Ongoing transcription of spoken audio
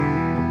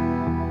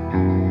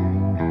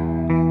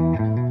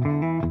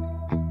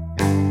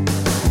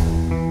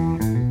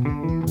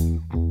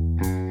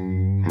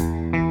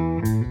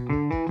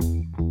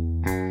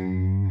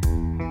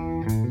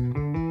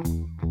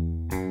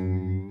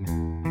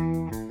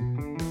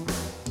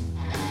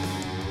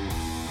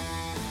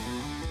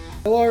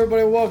Hello,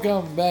 everybody.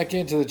 Welcome back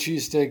into the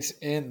Cheesesteaks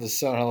in the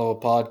Sun Hello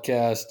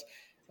podcast.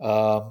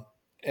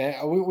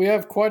 And we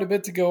have quite a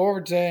bit to go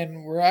over today,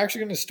 and we're actually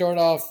going to start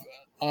off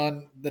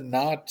on the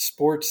not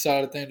sports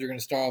side of things. We're going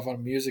to start off on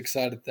the music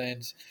side of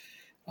things.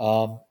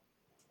 Um,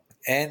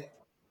 and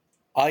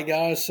I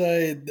gotta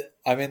say,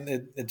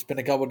 it's been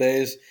a couple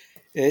days.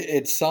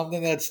 It's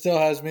something that still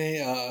has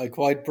me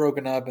quite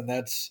broken up, and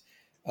that's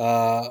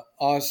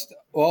Austin.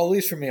 Well, at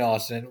least for me,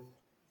 Austin,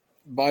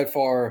 by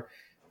far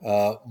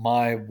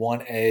my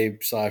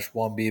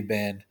 1A/1B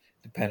band,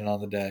 depending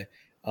on the day.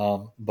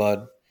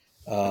 But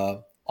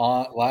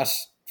on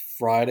last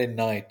Friday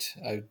night,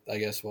 I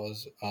guess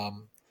was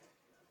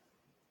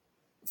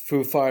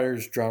Foo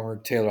Fighters drummer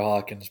Taylor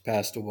Hawkins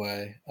passed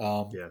away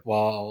Yeah.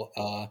 while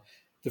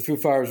the Foo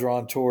Fighters were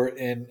on tour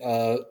in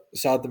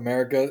South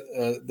America.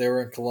 They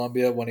were in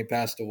Colombia when he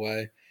passed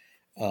away.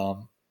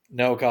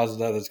 No cause of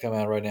death that's come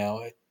out right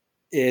now.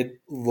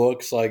 It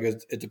looks like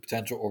it's a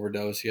potential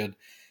overdose. He had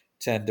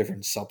 10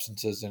 different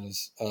substances in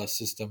his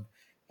system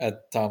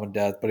at the time of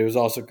death, but he was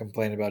also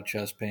complaining about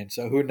chest pain.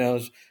 So who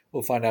knows?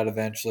 We'll find out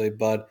eventually.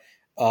 But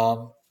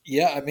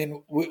yeah, I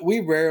mean, we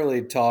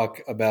rarely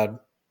talk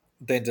about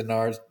things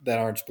that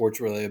aren't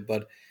sports related,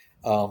 but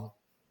um,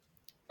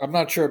 I'm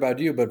not sure about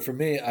you, but for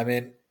me, I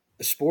mean,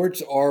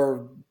 sports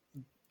are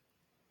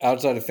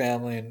outside of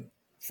family and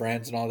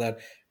friends and all that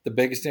the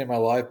biggest thing in my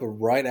life. But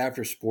right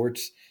after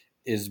sports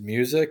is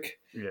music,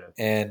 Yeah.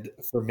 and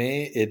for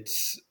me,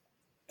 it's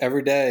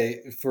every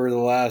day for the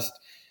last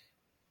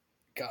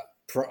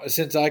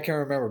since I can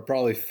remember,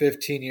 probably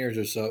 15 years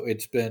or so.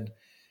 It's been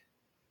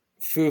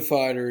Foo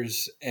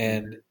Fighters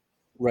and Mhm.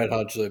 Red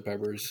Hot Chili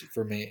Peppers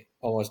for me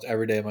almost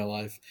every day of my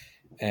life,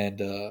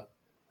 and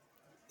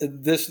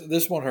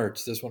this one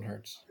hurts. This one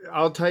hurts.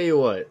 I'll tell you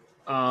what.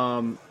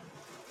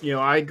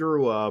 I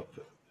grew up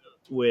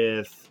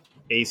with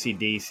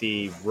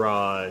ACDC,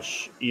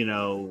 Rush,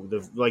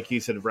 the like you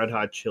said, Red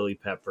Hot Chili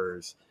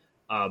Peppers,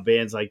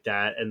 bands like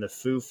that, and the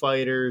Foo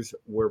Fighters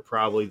were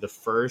probably the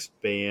first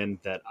band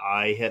that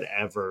I had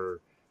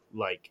ever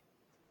like.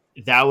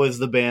 That was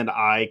the band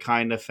I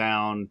kind of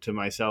found to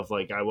myself.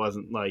 Like I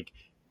wasn't like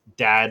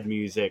dad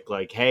music.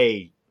 Like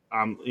hey,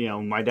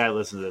 my dad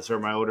listened to this or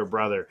my older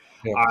brother.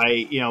 Yeah,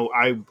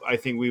 I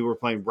think we were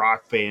playing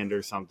Rock Band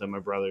or something, my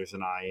brothers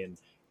and I,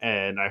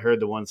 and I heard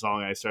the one song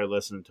and I started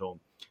listening to them.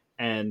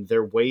 And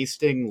their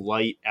Wasting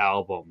Light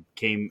album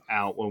came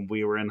out when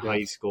we were in yeah,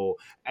 high school,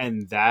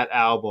 and that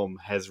album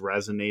has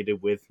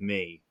resonated with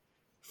me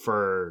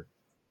for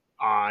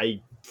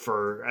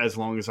for as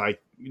long as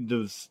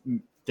this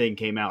thing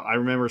came out. I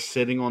remember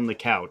sitting on the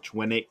couch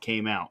when it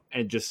came out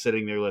and just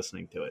sitting there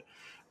listening to it.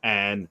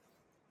 And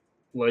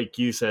like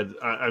you said,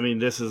 I mean,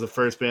 this is the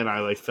first band I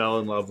like fell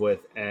in love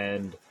with,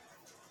 and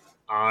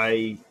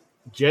I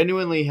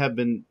genuinely have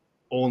been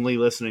only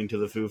listening to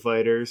the Foo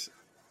Fighters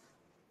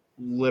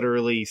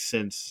literally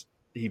since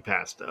he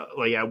passed.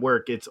 Like at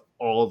work, it's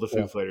all the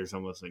yeah, Foo Fighters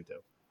I'm listening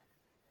to.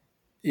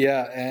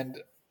 yeah,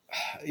 and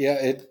yeah.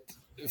 It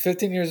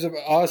 15 years. I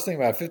was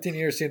thinking about it, 15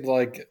 years seemed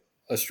like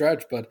a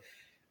stretch, but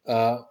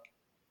uh,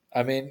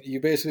 I mean,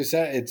 you basically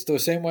said it's the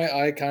same way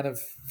I kind of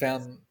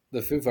found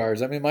the Foo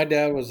Fighters. I mean, my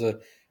dad was a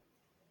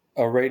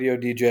radio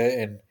DJ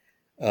in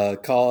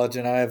college,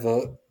 and I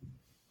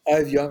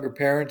have younger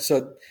parents.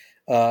 So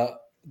uh,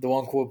 the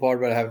one cool part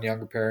about having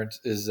younger parents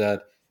is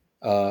that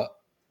uh,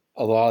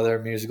 a lot of their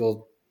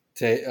musical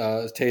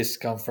tastes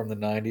come from the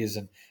 '90s,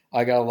 and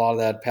I got a lot of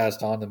that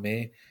passed on to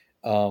me,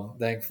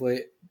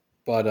 thankfully.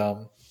 But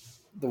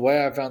the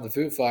way I found the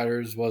Foo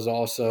Fighters was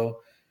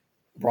also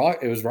rock.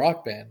 It was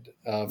Rock Band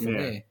for Yeah,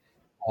 me.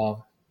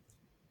 Um,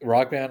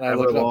 Rock Band, I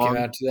looked it up, came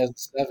out Everlong. in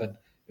 2007.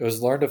 It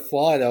was Learn to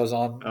Fly that was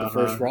on the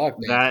first Rock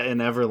Band. That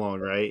and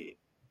Everlong, right?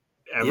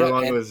 Yeah,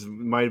 Everlong and was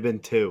might have been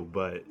two,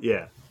 but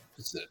yeah.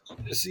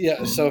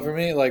 yeah. So for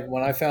me, like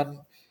when I found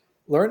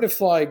Learn to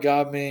Fly,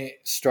 got me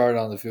started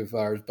on the Foo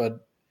Fighters.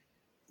 But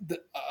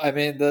I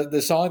mean,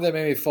 the song that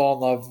made me fall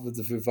in love with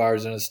the Foo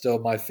Fighters, and it's still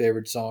my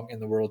favorite song in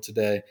the world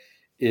today,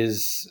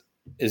 is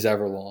is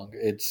Everlong.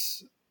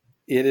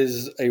 It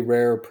is a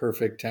rare,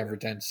 perfect 10 for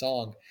 10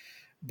 song.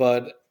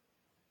 But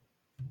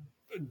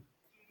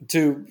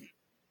to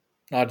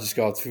not just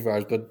go off the Foo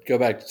Fighters, but go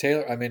back to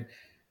Taylor. I mean,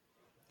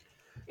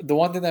 the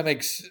one thing that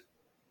makes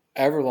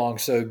Everlong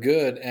so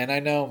good, and I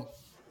know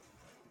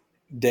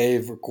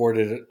Dave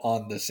recorded it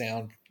on the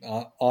sound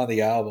on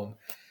the album,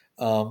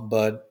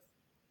 but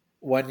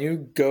when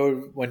you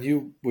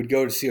would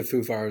go to see a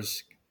Foo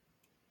Fighters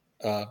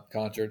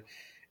concert,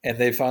 and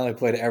they finally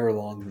played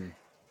Everlong, Mhm.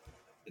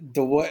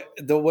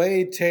 the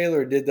way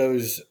Taylor did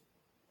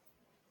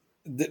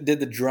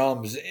the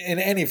drums in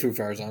any Foo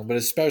Fighters song, but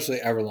especially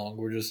Everlong,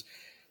 were just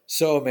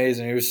so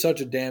amazing. He was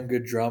such a damn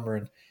good drummer,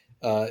 and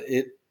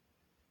it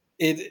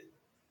it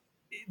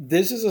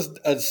this is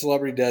a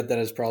celebrity death that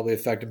has probably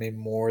affected me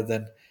more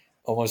than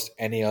almost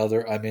any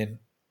other. I mean,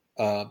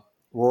 uh,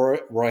 Roy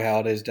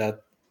Halladay's death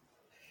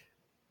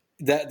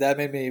that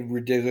made me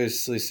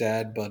ridiculously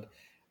sad, but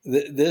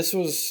this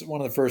was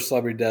one of the first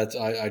celebrity deaths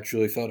I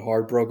truly felt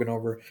heartbroken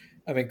over.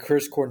 I mean,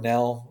 Chris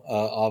Cornell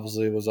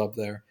obviously was up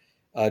there.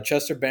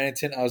 Chester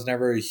Bennington, I was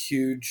never a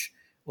huge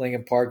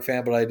Linkin Park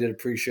fan, but I did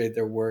appreciate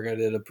their work. I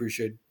did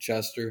appreciate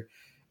Chester.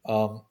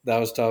 That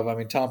was tough. I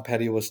mean, Tom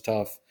Petty was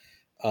tough.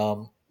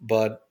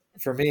 But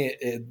for me,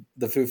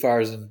 the Foo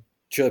Fighters and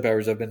Chili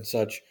Peppers have been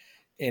such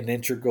an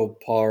integral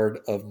part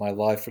of my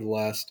life for the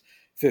last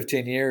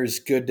 15 years.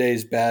 Good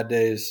days, bad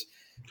days,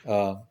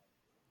 uh,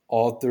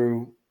 all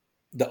through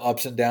the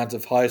ups and downs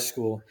of high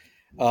school.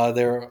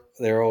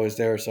 They're always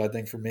there. So I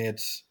think for me,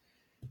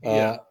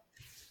 Yeah, uh,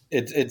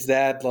 it's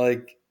that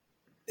like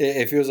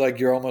it feels like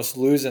you're almost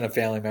losing a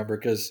family member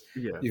because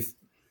yeah. you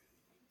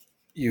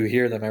you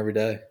hear them every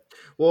day.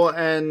 Well,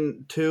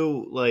 and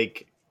two,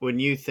 like when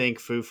you think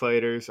Foo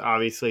Fighters,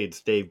 obviously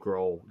it's Dave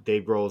Grohl.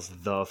 Dave Grohl's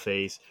the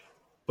face,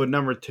 but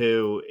number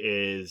two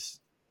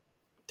is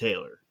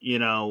Taylor. You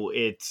know,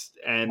 it's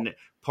and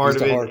He's part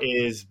of the it heart.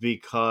 is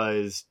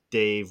because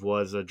Dave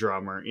was a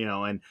drummer. You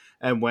know,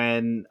 and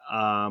when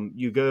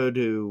you go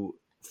to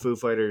Foo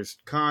Fighters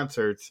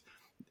concerts,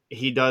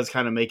 he does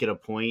kind of make it a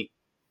point,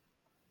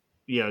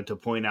 you know, to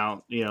point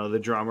out, you know, the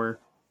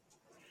drummer.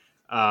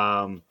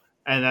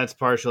 And that's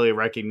partially a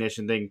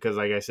recognition thing because,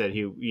 like I said,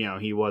 he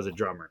was a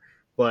drummer.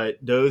 But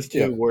those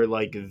Yeah, two were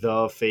like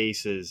the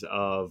faces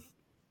of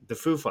the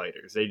Foo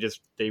Fighters.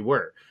 They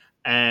were.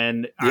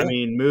 And I yeah,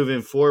 mean,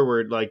 moving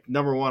forward, like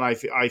number one,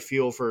 I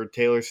feel for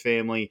Taylor's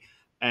family,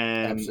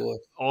 and absolutely,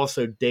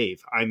 also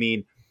Dave. I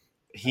mean,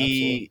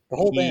 absolutely. The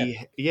whole band.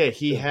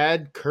 he Too.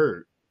 had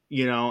Kurt,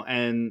 you know,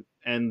 and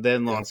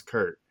then Yeah, lost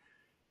Kurt.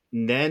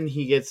 And then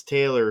he gets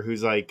Taylor,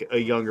 who's like a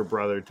younger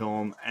brother to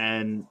him,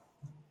 and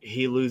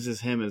he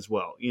loses him as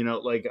well. You know,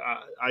 like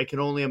I can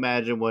only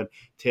imagine what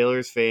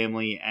Taylor's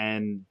family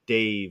and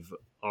Dave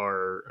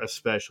are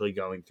especially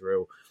going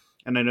through.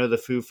 And I know the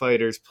Foo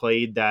Fighters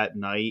played that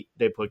night.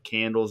 They put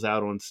candles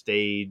out on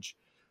stage,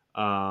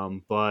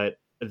 but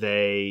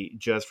they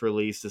just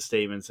released a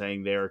statement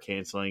saying they are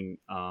canceling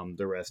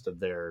the rest of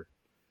their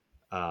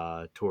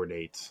tour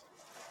dates.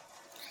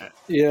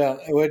 yeah.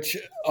 Which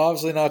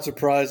obviously not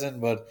surprising,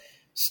 but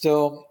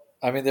still,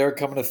 I mean, they're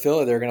coming to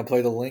Philly. They're going to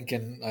play the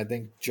Lincoln. I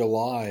think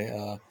July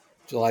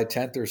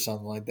 10th or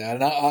something like that.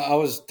 And I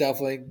was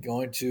definitely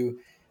going to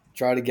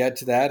try to get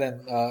to that.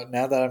 And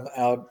now that I'm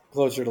out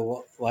closer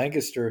to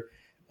Lancaster,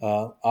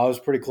 I was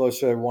pretty close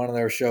to one of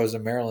their shows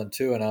in Maryland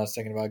too. And I was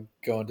thinking about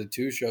going to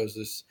two shows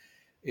this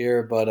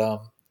year. But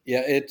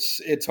yeah,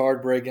 it's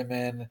heartbreaking,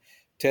 man.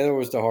 Taylor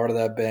was the heart of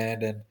that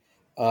band, and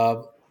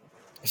um,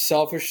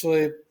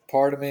 selfishly,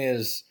 part of me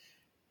is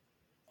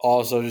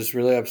also just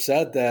really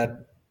upset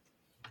that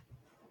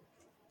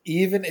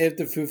even if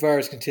the Foo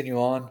Fighters continue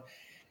on,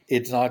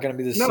 it's not going to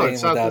be the No,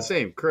 it's same not the without.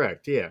 same.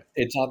 Correct. Yeah.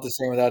 It's not the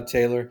same without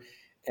Taylor,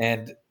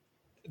 and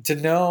to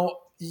know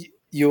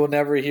you will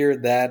never hear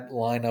that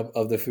lineup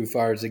of the Foo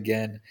Fighters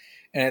again,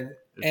 and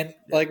Yeah.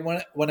 like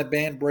when a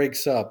band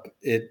breaks up,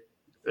 it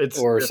It's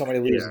or somebody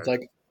leaves, yeah. it's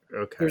like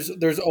Okay.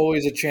 there's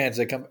always a chance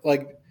they come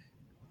like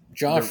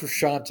John The,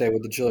 Frusciante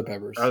with the Chili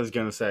I Peppers. was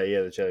gonna say,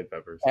 yeah, the Chili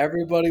Peppers.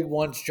 Everybody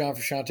wants John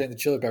Frusciante and the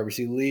Chili Peppers.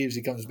 He leaves,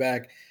 he comes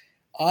back.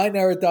 I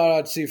never thought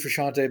I'd see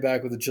Frusciante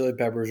back with the Chili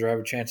Peppers or have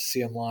a chance to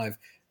see him live.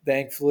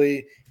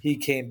 Thankfully, he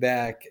came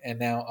back, and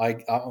now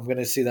I'm going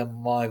to see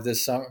them live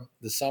this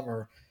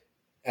summer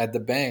at the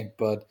Bank.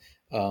 But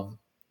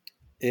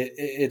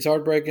it's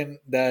heartbreaking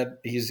that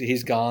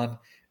he's gone.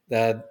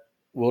 That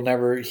we'll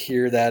never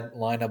hear that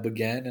lineup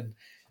again, and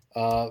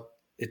uh,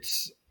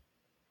 it's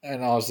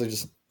and honestly,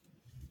 just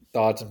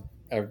thoughts and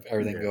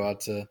everything Yeah, go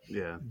out to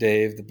yeah,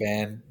 Dave, the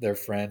band, their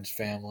friends,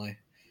 family,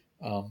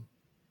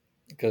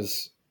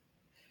 because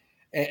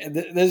and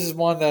this is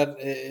one that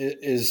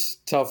is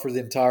tough for the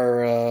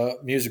entire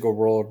musical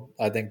world,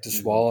 I think, to hmm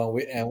swallow.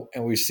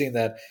 And we've seen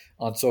that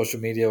on social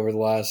media over the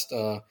last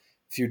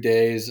few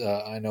days.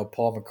 I know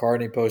Paul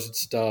McCartney posted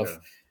stuff. yeah,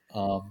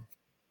 Um,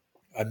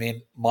 I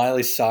mean,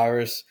 Miley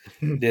Cyrus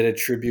did a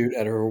tribute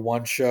at her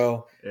one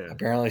show. yeah.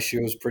 Apparently, she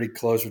was pretty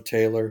close with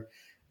Taylor.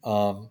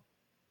 Um,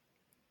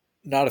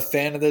 not a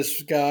fan of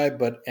this guy,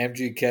 but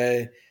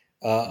MGK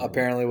Mhm.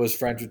 apparently was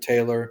friends with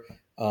Taylor,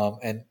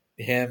 and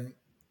him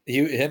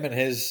and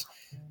his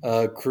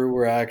crew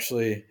were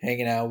actually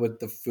hanging out with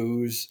the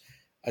Foos.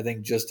 I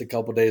think just a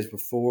couple days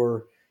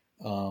before,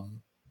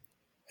 um,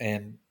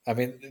 and I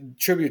mean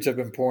tributes have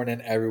been pouring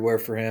in everywhere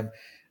for him.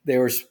 They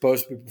were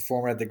supposed to be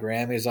performing at the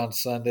Grammys on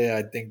Sunday.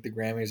 I think the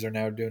Grammys are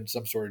now doing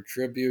some sort of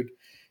tribute.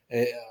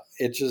 It,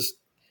 it just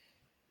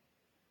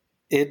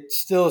it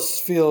still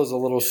feels a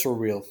little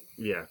surreal,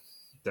 Yeah,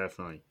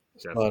 definitely,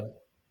 definitely.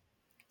 but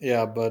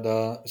yeah,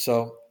 but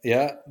so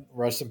yeah,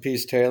 rest in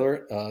peace,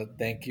 Taylor.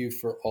 Thank you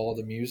for all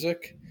the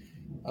music,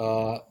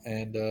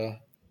 and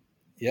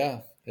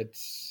yeah,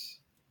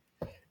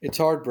 it's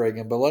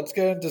heartbreaking. But let's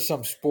get into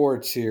some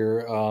sports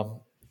here.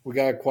 We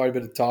got quite a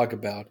bit to talk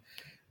about.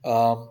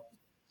 Um,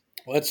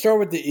 let's start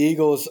with the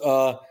Eagles.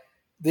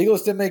 The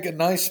Eagles did make a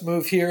nice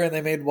move here, and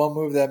they made one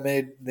move that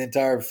made the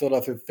entire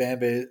Philadelphia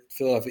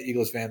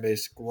Eagles fan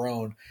base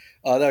groan.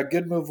 That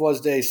good move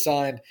was they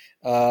signed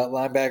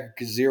linebacker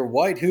Kazir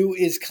White, who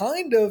is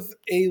kind of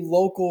a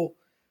local.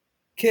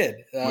 kid.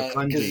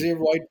 McCungy Kazir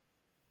White,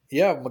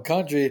 yeah,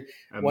 McCoundry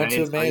at went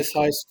to Emmaus High Emmaus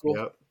High School.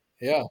 School.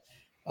 Yep.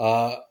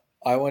 Yeah.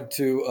 I went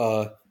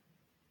to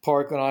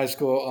Parkland High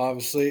School,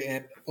 obviously,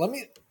 and let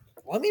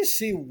me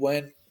see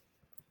when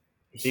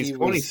He's he was.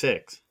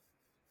 26.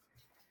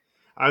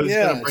 I was gonna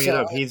Yeah, bring it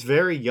so up. He's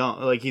very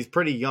young. Like he's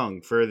pretty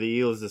young for the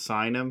Eagles to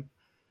sign him.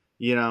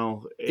 You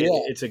know, yeah,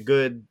 it's a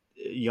good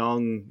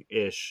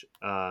young-ish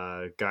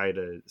guy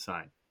to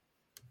sign.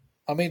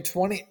 I mean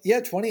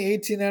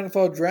 2018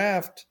 NFL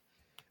draft.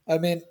 I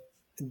mean,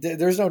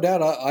 there's no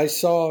doubt. I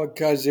saw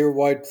Kaiser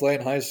White play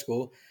in high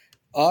school.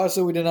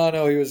 Obviously, we did not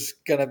know he was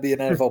going to be an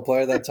NFL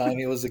player at that time.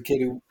 He was a kid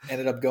who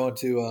ended up going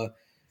to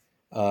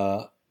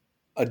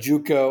a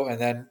JUCO and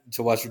then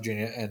to West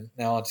Virginia and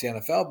now on to the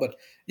NFL. But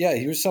yeah,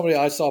 he was somebody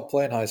I saw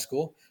play in high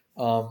school.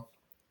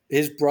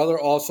 His brother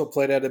also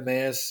played at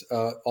Emmaus,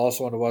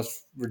 also on to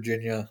West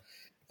Virginia,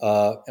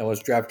 and was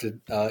drafted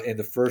in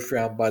the first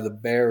round by the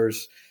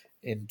Bears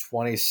in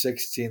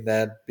 2016.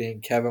 That being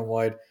Kevin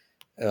White.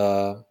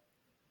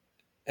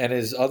 And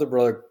his other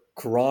brother,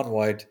 Karan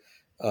White,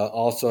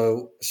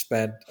 also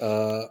spent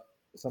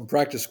some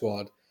practice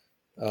squad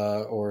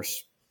or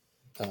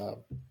uh,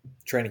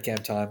 training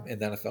camp time in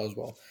the NFL as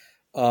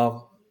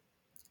well.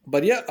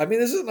 But yeah, I mean,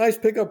 this is a nice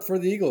pickup for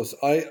the Eagles.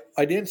 I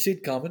didn't see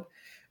it coming.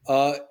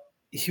 Uh,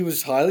 he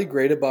was highly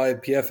graded by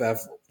PFF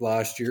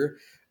last year.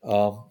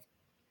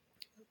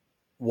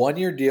 1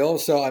 year deal.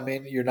 So, I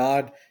mean, you're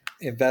not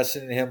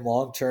investing in him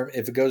long term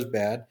if it goes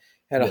bad.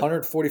 Had Yep.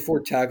 144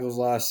 tackles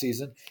last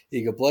season.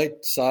 He could play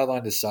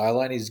sideline to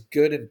sideline. He's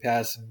good in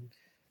passing,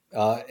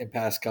 in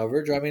pass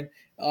coverage. I mean,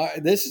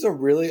 this is a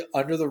really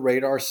under the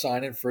radar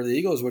signing for the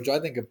Eagles, which I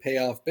think could pay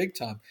off big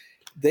time.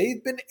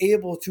 They've been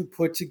able to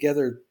put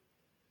together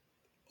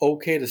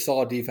okay to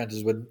solid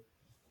defenses with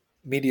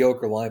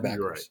mediocre You're right.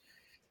 linebackers.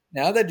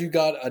 Now that you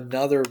got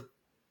another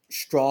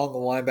strong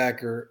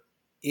linebacker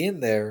in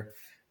there,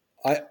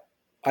 I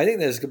I think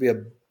this could be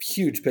a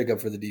huge pickup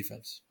for the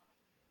defense.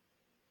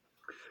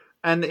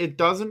 And it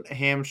doesn't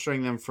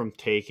hamstring them from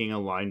taking a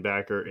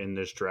linebacker in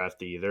this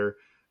draft either.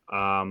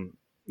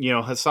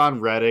 Hassan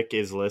Reddick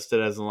is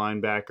listed as a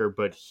linebacker,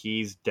 but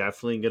he's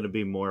definitely going to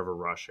be more of a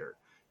rusher.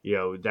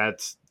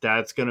 That's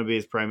going to be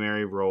his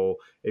primary role.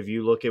 If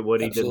you look at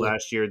what he did Absolutely.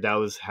 last year, that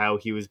was how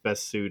he was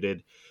best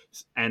suited.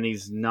 And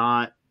he's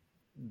not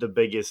the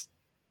biggest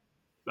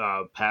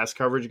pass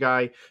coverage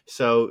guy,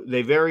 so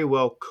they very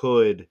well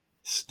could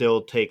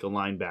still take a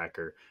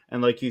linebacker.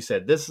 And like you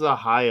said, this is a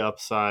high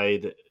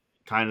upside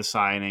kind of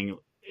signing.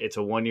 It's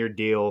a 1 year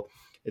deal.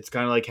 It's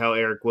kind of like how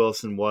Eric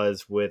Wilson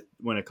was with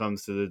when it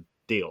comes to the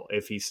deal.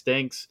 If he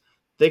stinks,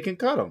 they can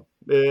cut him.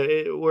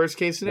 Worst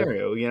case Yep.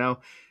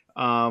 scenario,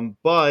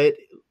 But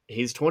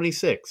he's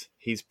 26.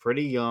 He's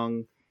pretty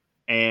young,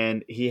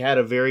 and he had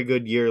a very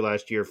good year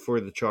last year for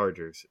the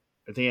Chargers.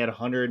 I think he had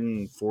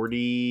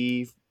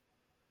 140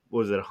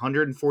 was it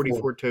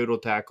 144 Cool. total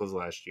tackles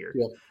last year.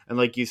 Yep. And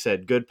like you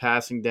said, good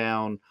passing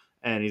down,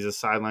 and he's a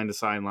sideline to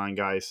sideline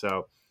guy.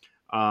 So,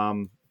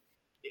 um,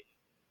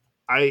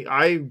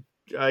 I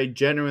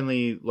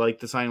genuinely like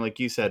the signing. Like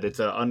you said, it's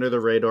a under the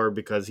radar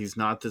because he's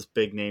not this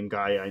big name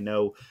guy. I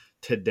know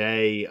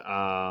today.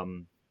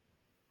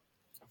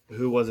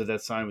 Who was it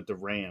that signed with the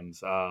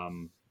Rams?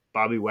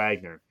 Bobby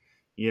Wagner.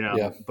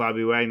 Yeah.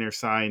 Bobby Wagner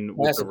signed with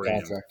the Massive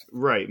Rams. contract.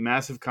 Right,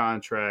 massive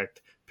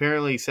contract.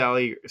 Apparently,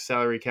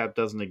 salary cap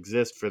doesn't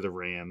exist for the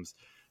Rams,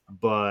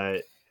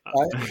 but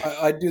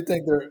I do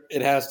think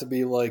it has to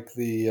be like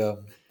the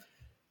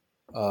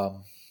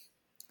um,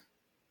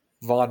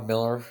 Von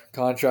Miller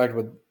contract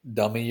with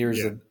dummy years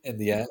yeah, in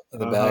the end, in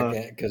the back uh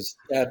end because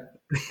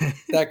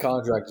that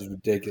contract is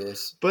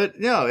ridiculous. but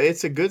no,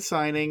 it's a good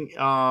signing.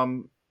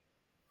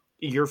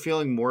 You're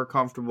feeling more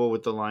comfortable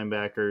with the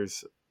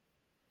linebackers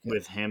Yeah.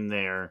 with him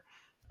there.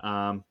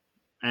 Um,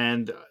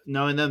 and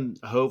knowing them,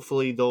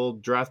 hopefully they'll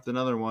draft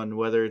another one,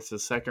 whether it's the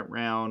second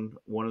round,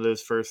 one of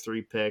those first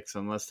three picks,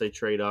 unless they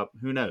trade up.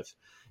 Who knows?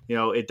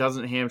 It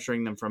doesn't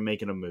hamstring them from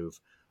making a move.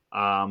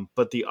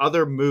 But the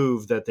other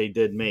move that they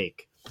did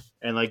make,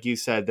 and like you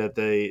said, that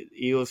the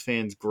Eagles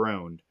fans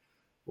groaned,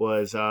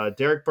 was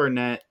Derek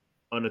Barnett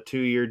on a 2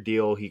 year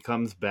deal. He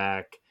comes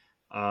back.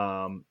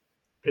 Um,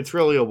 it's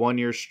really a 1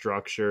 year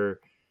structure.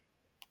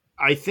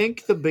 I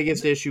think the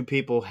biggest issue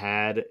people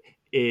had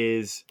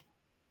is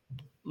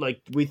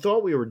like we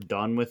thought we were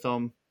done with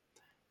them.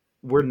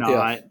 We're Yeah.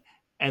 not.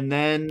 And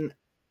then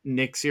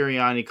Nick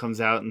Sirianni comes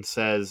out and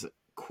says,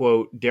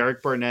 quote,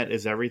 Derek Barnett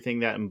is everything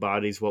that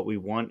embodies what we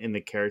want in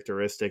the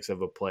characteristics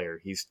of a player.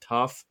 He's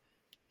tough.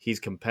 He's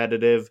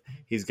competitive.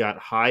 He's got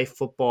high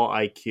football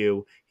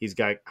IQ. He's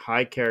got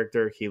high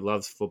character. He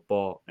loves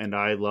football. And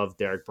I love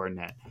Derek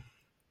Barnett.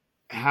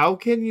 How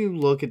can you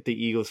look at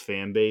the Eagles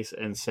fan base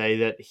and say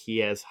that he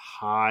has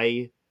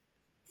high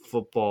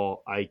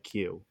football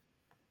IQ?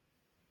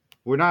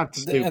 We're not And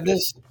stupid.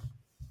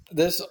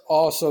 this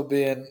also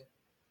being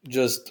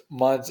just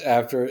months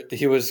after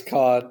he was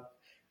caught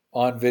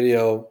on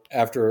video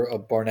after a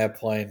Barnett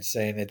plane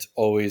saying It's it's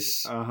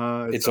always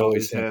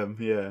always him. him.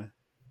 Yeah.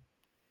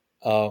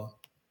 Um,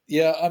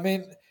 yeah, I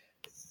mean,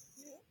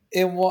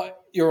 In one,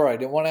 you're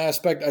right. In one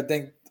aspect, I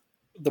think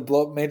the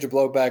major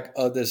blowback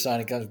of this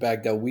signing comes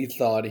back that we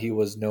thought he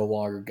was no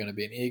longer going to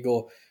be an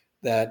Eagle,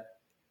 that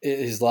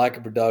his lack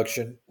of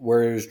production,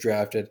 where he was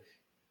drafted,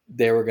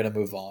 they were going to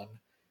move on.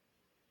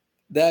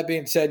 That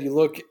being said, you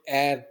look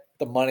at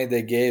the money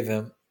they gave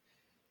him.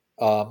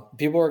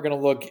 People are going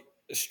to look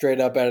straight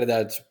up at it.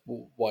 That's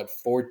what,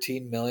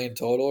 14 million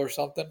total or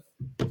something.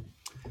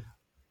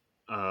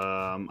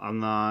 I'm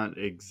not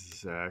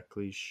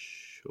exactly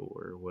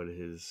sure what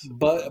his.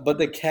 But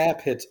the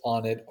cap hits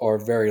on it are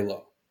very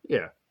low.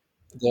 Yeah,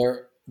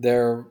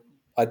 They're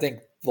I think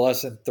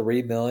less than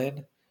 3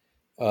 million.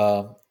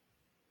 Um,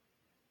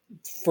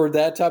 for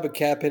that type of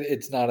cap hit,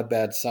 it's not a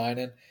bad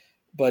signing.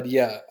 But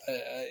yeah,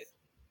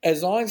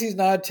 as long as he's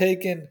not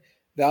taking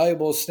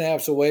valuable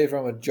snaps away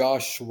from a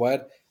Josh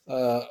Sweat,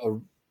 a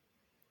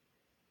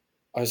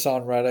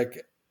Hassan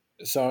Reddick,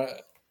 so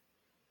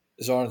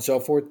on and so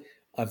forth,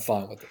 I'm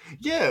fine with it.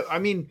 yeah. I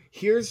mean,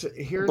 here's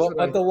But what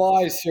but the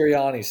lies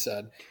Sirianni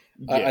said,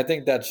 yeah. I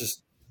think that's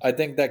just I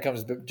think that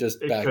comes just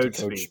back to Coach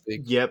coach speak.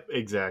 speak. Yep,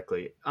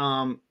 exactly.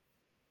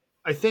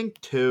 I think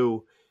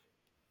too,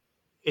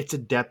 it's a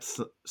depth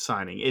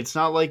signing. It's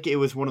not like it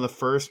was one of the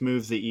first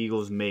moves the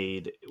Eagles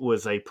made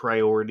was a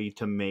priority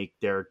to make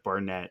Derek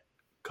Barnett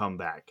come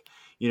back.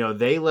 You know,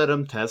 they let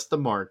him test the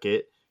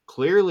market.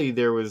 Clearly,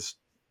 there was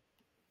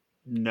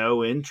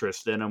no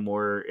interest in him,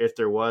 or if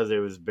there was, it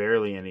was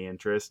barely any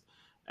interest.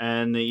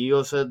 And the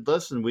Eagles said,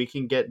 "Listen, we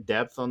can get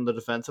depth on the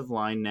defensive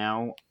line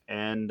now."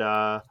 And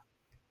I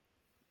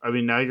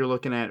mean, now you're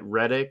looking at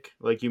Reddick,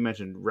 like you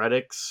mentioned,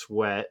 Reddick,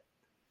 Sweat,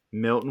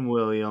 Milton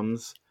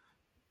Williams,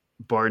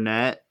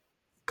 Barnett,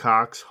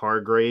 Cox,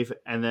 Hargrave,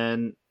 and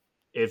then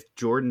if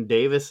Jordan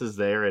Davis is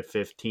there at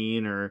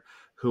 15 or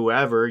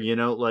whoever, you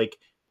know, like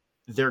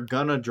they're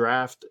gonna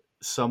draft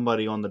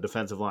somebody on the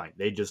defensive line.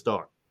 They just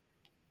are.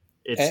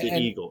 It's And, the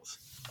and Eagles.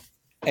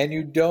 and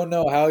you don't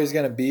know how he's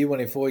going to be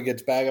when he fully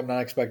gets back. I'm not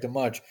expecting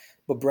much,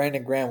 but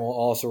Brandon Graham will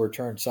also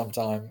return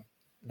sometime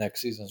next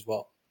season as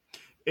well.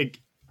 It,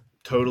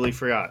 totally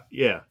forgot.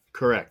 Yeah,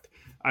 correct.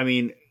 I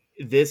mean,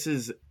 this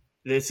is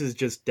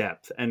just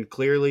depth, and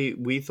clearly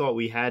we thought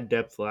we had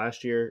depth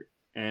last year,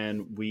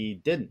 and we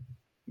didn't.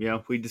 You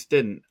know, we just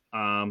didn't.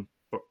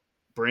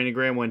 Brandon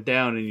Graham went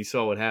down, and you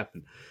saw what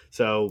happened.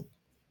 So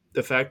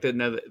the fact that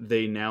now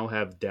they now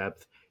have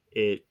depth,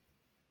 it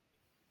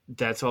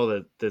that's all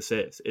that this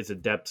is. It's a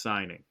depth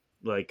signing.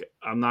 Like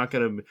I'm not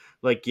gonna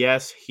like.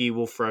 Yes, he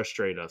will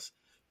frustrate us,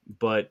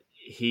 but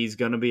he's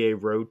gonna be a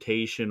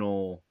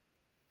rotational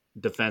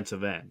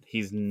defensive end.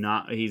 He's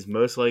not. He's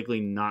most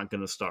likely not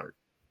going to start.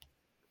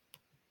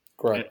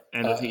 Correct.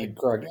 And if he,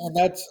 Correct. And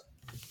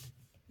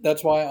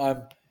that's why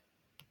I'm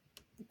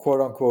quote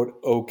unquote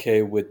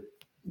okay with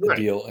the right,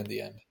 deal in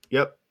the end.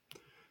 yep,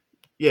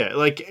 yeah,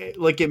 like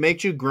it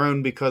makes you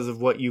groan because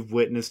of what you've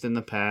witnessed in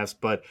the past,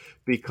 but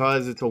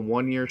because it's a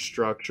 1 year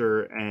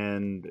structure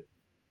and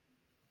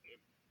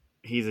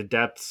he's a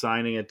depth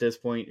signing at this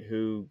point,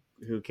 who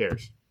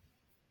cares?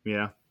 You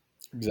know.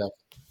 Exactly.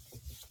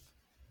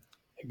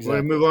 Want to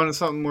Exactly. move on to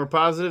something more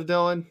positive,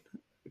 Dylan?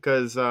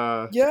 Because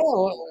Yeah.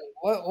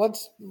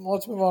 Let's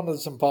move on to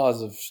some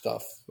positive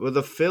stuff. well,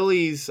 the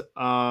Phillies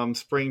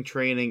spring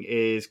training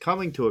is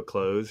coming to a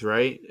close,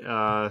 right?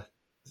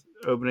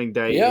 Opening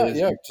day Yeah. is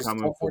Yeah. Just a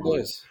coming couple more forward.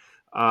 days.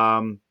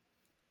 Um,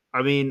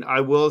 I mean,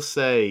 I will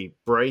say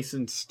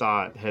Bryson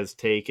Stott has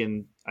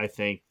taken, I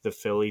think, the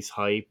Phillies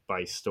hype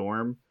by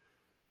storm.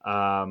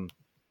 Um,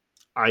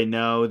 I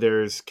know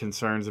there's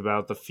concerns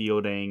about the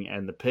fielding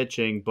and the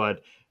pitching,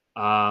 but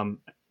um,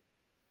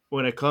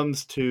 when it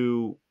comes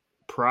to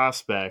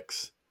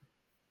prospects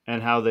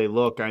and how they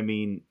look, I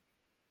mean,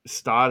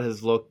 Stott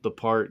has looked the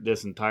part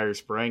this entire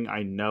spring.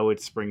 I know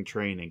it's spring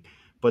training,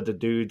 but the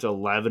dude's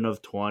 11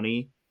 of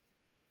 20,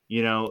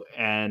 you know,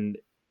 and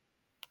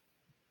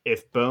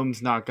if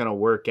Bohm's not going to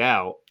work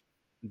out,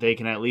 they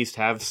can at least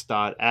have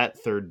Stott at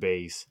third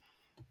base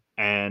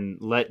and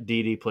let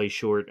Didi play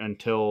short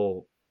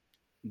until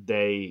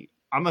they.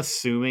 I'm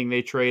assuming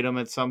they trade him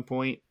at some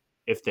point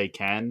if they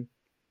can.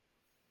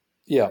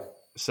 Yeah.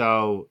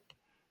 So,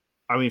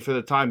 I mean, for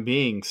the time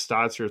being,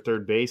 Stott's your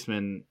third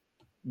baseman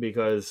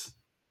because,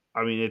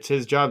 I mean, it's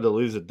his job to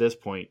lose at this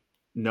point.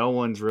 No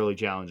one's really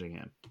challenging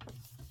him.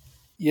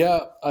 Yeah,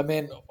 I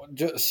mean,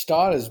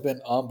 Stott has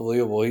been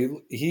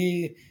unbelievable.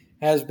 He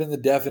has been the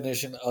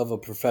definition of a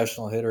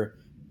professional hitter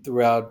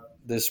throughout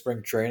this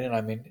spring training.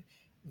 I mean,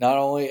 not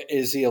only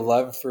is he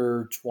 11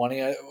 for 20,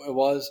 it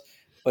was,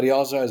 but he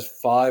also has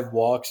 5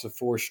 walks and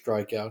 4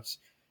 strikeouts.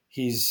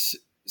 He's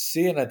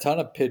seeing a ton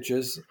of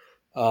pitches,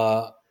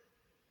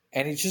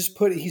 and he's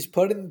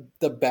putting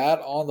the bat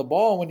on the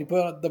ball. When you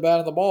put the bat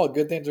on the ball,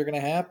 good things are going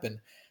to happen.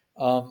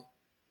 Um,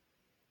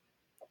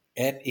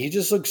 and he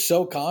just looks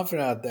so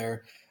confident out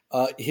there.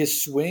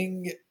 His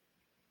swing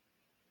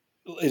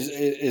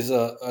is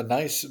a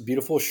nice,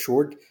 beautiful,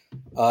 short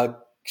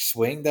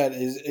swing that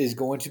is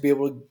going to be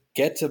able to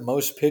get to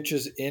most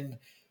pitches in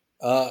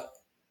uh,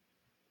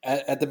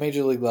 at the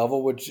major league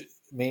level, which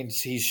means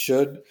he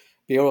should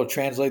be able to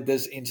translate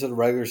this into the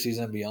regular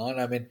season and beyond.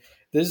 I mean,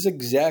 this is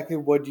exactly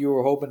what you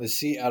were hoping to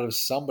see out of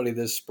somebody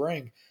this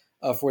spring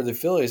for the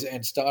Phillies,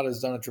 and Stott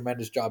has done a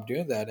tremendous job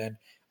doing that. And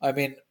I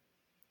mean,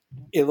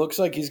 it looks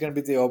like he's going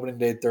to be the opening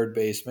day third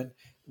baseman.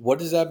 What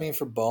does that mean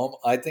for Bohm?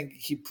 I think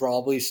he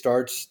probably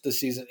starts the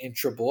season in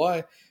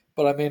AAA.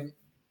 But I mean,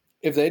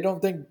 if they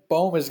don't think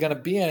Bohm is going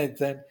to be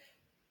anything,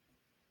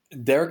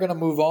 they're going to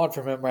move on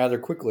from him rather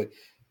quickly.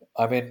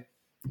 I mean,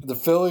 the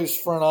Phillies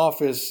front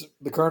office,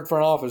 the current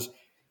front office,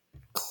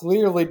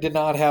 clearly did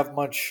not have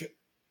much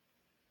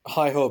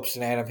high hopes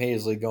in Adam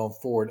Hazley going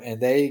forward,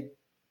 and they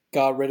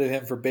got rid of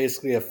him for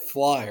basically a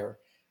flyer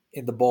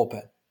in the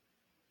bullpen.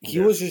 He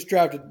was just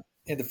drafted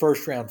in the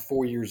first round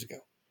 4 years ago.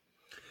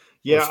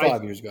 Yeah,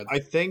 5 years ago. I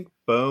think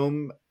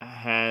Bohm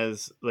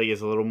is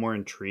a little more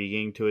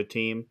intriguing to a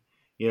team.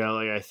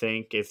 I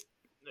think if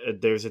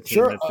there's a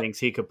team that thinks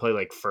he could play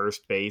like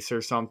first base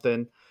or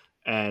something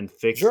and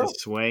fix the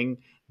swing,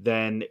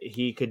 then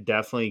he could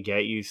definitely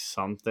get you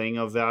something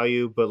of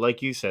value. But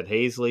like you said,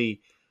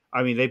 Hazley,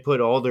 I mean, they put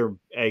all their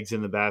eggs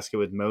in the basket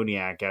with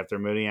Moniak after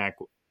Moniak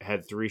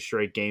had 3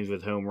 straight games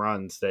with home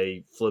runs.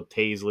 They flipped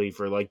Hazley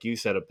for, like you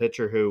said, a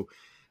pitcher who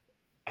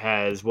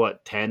has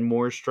 10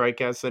 more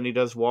strikeouts than he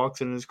does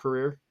walks in his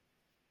career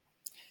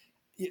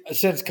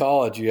since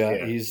college.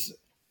 Yeah.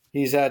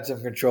 He's had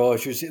some control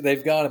issues.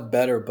 They've gotten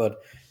better, but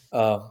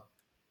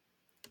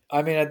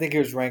I mean, I think he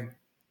was ranked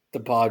the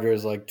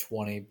Padres like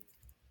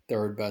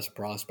 23rd best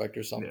prospect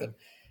or something.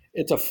 Yeah.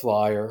 It's a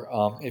flyer.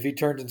 If he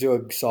turns into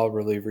a solid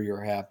reliever,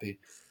 you're happy.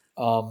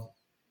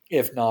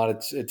 If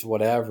not, it's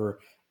whatever.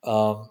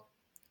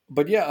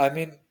 But yeah, I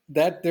mean,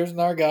 there's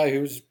another guy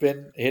who's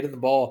been hitting the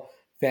ball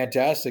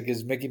fantastic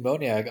is Mickey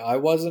Moniak. I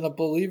wasn't a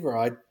believer.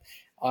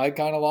 I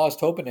kind of lost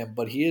hope in him,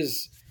 but he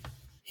is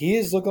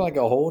looking like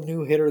a whole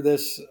new hitter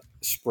this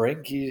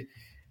spring.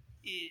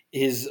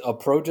 His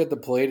approach at the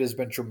plate has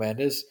been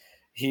tremendous.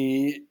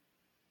 He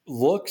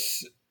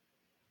looks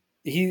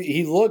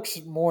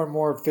more and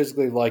more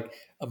physically like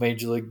a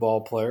major league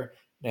ball player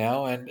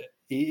now, and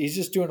he's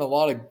just doing a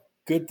lot of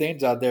good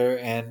things out there.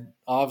 And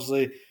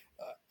obviously,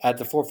 at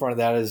the forefront of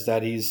that is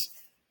that he's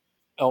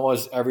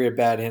almost every at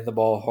bat hitting the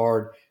ball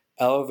hard,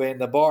 elevating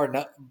the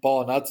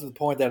ball not to the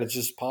point that it's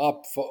just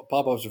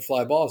pop-ups or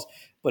fly balls,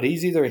 but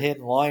he's either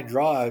hitting line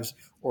drives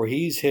or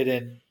he's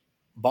hitting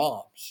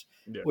bombs,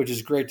 which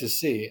is great to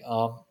see.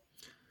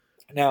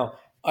 Now,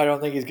 I don't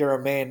think he's going to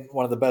remain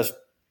one of the best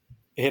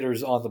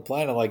hitters on the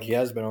planet like he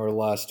has been over the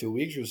last 2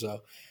 weeks or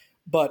so.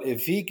 But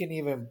if he can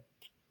even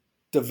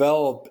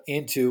develop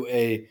into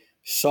a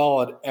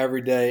solid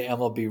everyday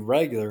MLB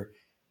regular,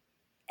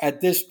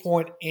 at this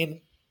point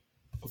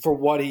for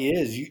what he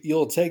is,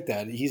 you'll take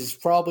that. He's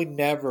probably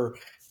never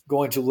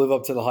going to live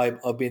up to the hype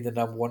of being the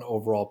number 1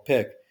 overall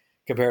pick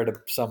compared to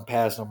some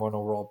past number 1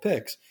 overall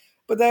picks.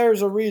 But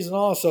there's a reason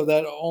also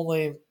that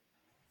only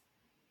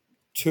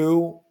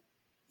 2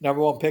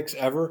 number 1 picks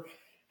have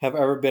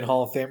ever been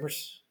Hall of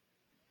Famers.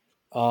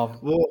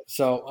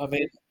 So, I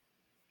mean,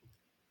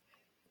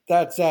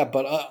 that's that.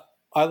 But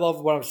I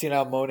love what I'm seeing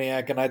out of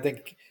Moniak, and I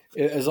think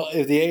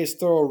if the A's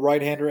throw a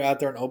right-hander out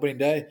there on opening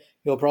day,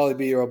 he'll probably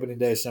be your opening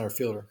day center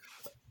fielder.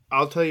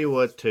 I'll tell you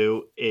what,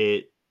 too.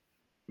 It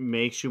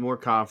makes you more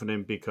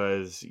confident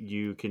because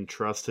you can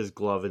trust his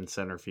glove in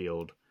center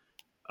field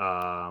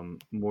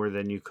more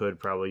than you could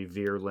probably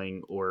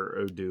Vierling or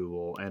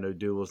Odubel. And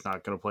Odubel's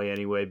not going to play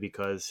anyway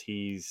because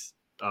he's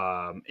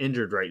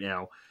injured right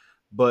now.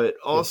 But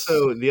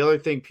also, the other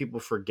thing people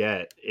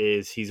forget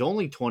is he's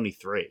only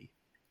 23.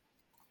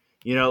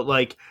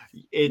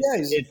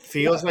 It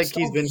feels like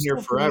he's been here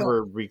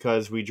forever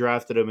because we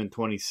drafted him in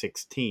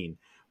 2016.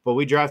 But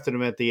we drafted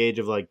him at the age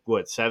of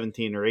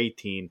 17 or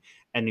 18,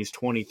 and he's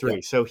 23. Yeah.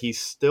 So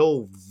he's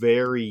still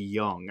very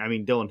young. I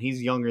mean, Dylan, he's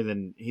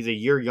a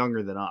year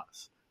younger than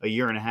us, a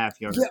year and a half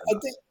younger than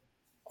us.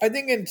 I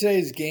think in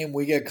today's game,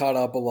 we get caught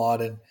up a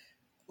lot in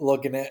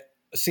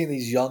seeing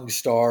these young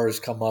stars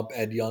come up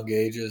at young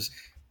ages.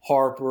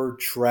 Harper,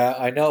 Trout.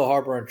 I know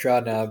Harper and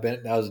Trout now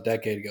that was a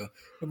decade ago.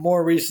 But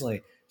more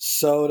recently,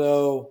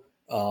 Soto.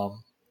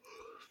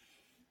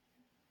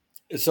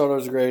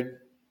 Soto's a great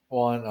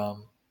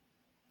one.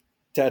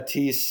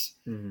 Tatis,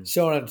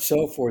 so on and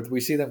so forth.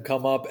 We see them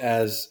come up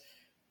as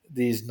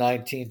these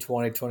 19,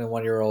 20,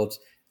 21-year-olds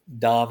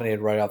dominated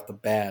right off the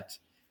bat.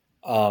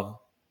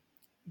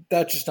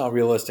 That's just not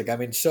realistic. I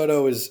mean,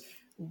 Soto is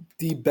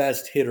the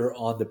best hitter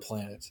on the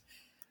planet.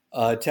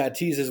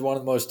 Tatis is one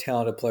of the most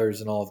talented players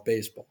in all of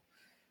baseball.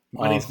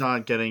 When he's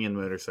not getting in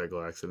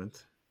motorcycle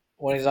accidents.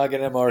 When he's not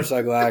getting in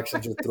motorcycle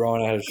accidents or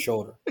throwing at his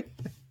shoulder.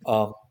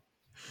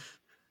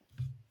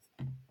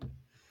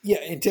 Yeah,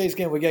 in today's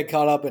game, we get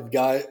caught up in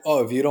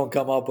if you don't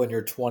come up when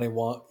you're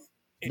 21,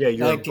 you're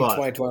 19,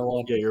 20,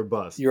 21. Yeah, you're a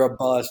bust. You're a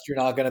bust. You're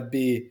not going to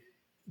be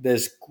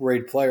this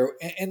great player.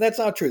 And that's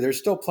not true. There's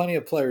still plenty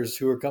of players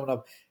who are coming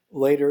up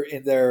later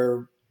in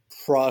their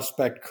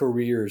prospect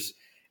careers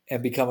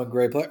and becoming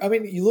great players. I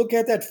mean, you look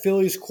at that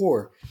Phillies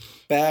core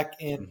back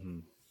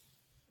in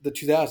the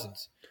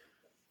 2000s.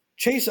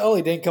 Chase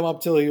Utley didn't come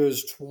up till he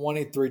was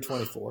 23,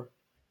 24.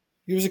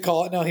 He was a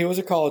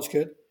college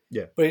kid.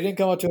 Yeah. But he didn't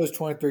come up till he was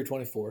 23,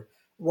 24.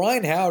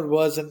 Ryan Howard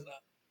wasn't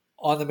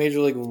on the major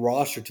league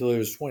roster till he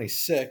was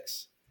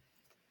 26.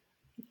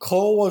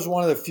 Cole was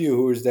one of the few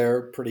who was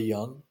there pretty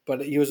young,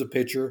 but he was a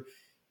pitcher,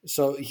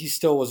 so he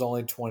still was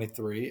only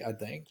 23, I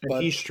think. And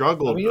But he I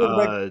struggled mean, you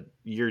look back,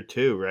 year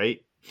two,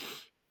 right?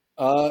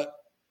 uh,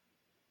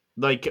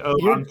 Like year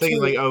I'm thinking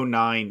two, like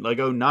 '09, like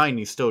 '09,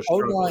 he still oh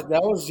struggled. nine,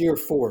 that was year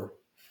 4.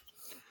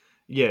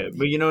 Yeah,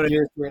 but you know what I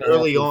Year mean?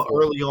 3.5, year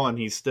 4. Early on,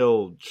 he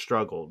still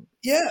struggled.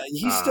 Yeah,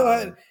 he still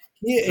had Um,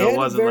 he so it had a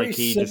wasn't very like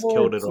he just similar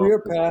killed it off.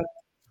 career path.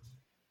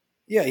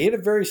 Yeah, he had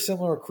a very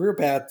similar career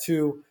path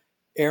to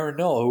Aaron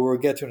Nola, who we'll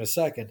get to in a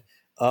second.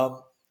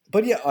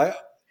 But yeah,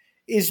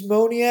 is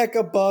Moniak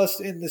a bust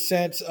in the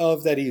sense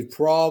of that he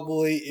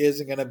probably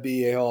isn't going to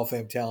be a Hall of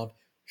Fame talent?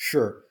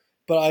 Sure,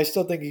 but I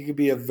still think he could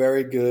be a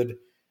very good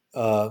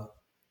uh,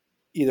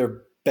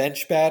 either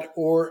bench bat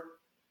or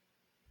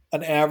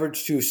an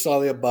average to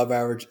slightly above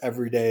average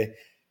everyday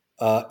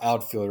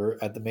outfielder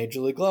at the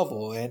major league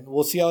level. And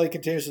we'll see how he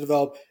continues to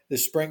develop.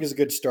 This spring is a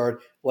good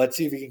start. Let's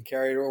see if he can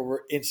carry it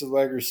over into the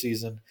regular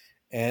season,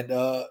 and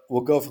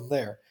we'll go from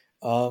there.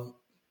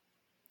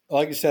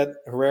 Like you said,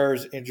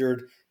 Herrera's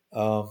injured,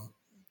 so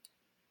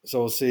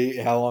we'll see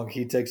how long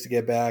he takes to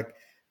get back.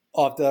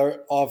 Off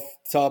the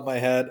top of my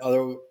head,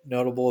 other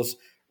notables: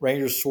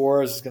 Ranger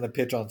Suarez is going to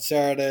pitch on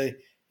Saturday.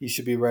 He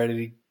should be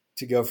ready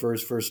to go for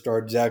his first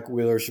start. Zach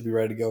Wheeler should be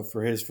ready to go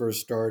for his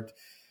first start.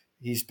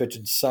 He's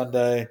pitching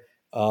Sunday.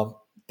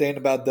 Thing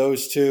about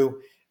those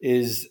two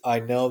is I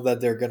know that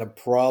they're going to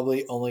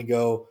probably only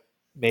go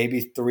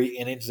maybe 3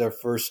 innings their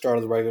first start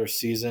of the regular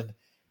season,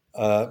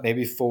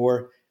 maybe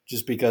 4,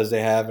 just because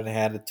they haven't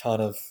had a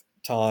ton of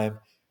time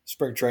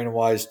spring training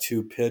wise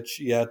to pitch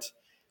yet.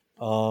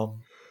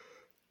 Um,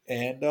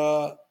 and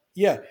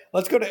yeah,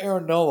 let's go to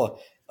Aaron Nola.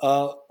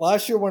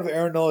 Last year, one of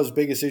Aaron Nola's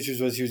biggest issues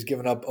was he was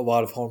giving up a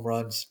lot of home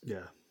runs,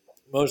 Yeah.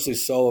 mostly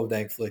solo,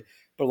 thankfully,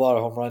 but a lot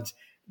of home runs.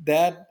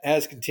 That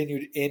has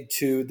continued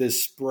into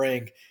this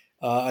spring.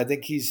 I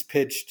think he's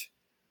pitched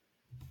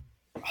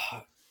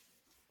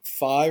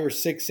 5 or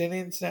 6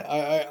 innings.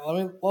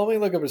 Let me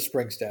look up his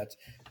spring stats.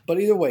 But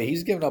either way,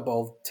 he's given up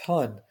a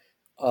ton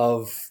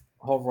of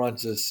home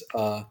runs this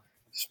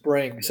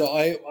spring. So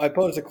I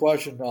posed a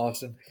question,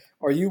 Austin.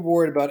 Are you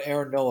worried about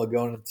Aaron Nola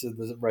going into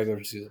the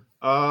regular season?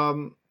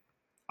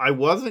 I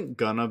wasn't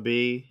gonna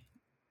be.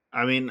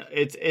 I mean,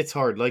 it's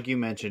hard, like you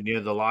mentioned. You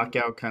know, the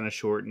lockout kind of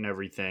shortened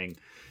everything,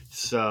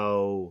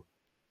 so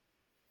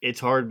it's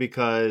hard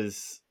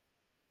because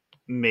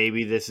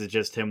maybe this is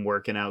just him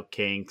working out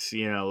kinks.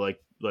 You know,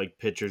 like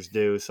pitchers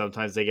do.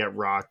 Sometimes they get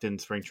rocked in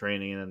spring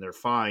training and then they're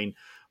fine.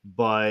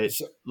 But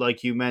So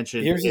like you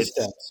mentioned, here's his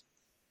stats.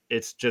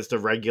 it's just a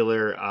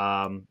regular.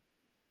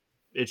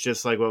 It's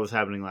just like what was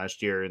happening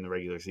last year in the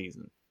regular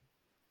season.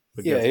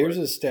 But Yeah, go for here's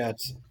it. his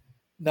stats.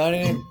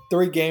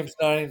 3 games,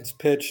 9 innings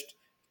pitched,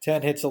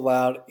 10 hits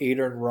allowed, 8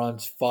 earned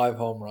runs, 5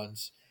 home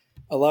runs,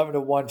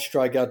 11-1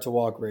 strikeout to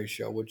walk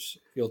ratio, which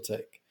you'll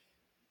take.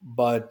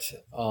 But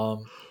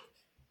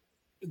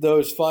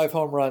those 5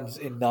 home runs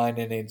in 9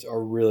 innings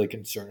are really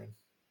concerning.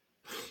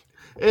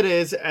 It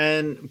is,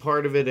 and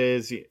part of it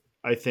is,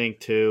 I think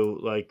too.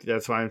 Like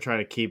that's why I'm trying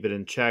to keep it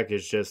in check.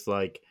 Is just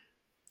like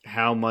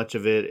how much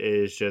of it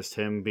is just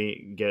him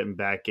being getting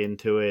back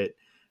into it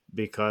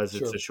because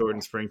it's Sure. a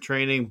shortened spring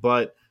training.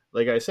 But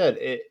like I said,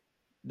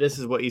 this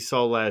is what he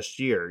saw last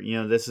year.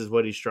 You know, this is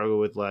what he struggled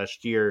with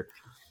last year,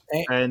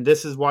 And, and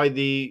this is why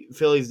the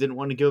Phillies didn't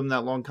want to give him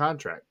that long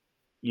contract.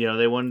 You know,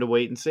 they wanted to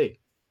wait and see.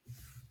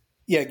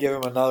 yeah, give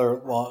him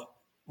another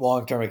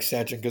long term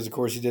extension because, of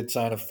course, he did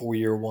sign a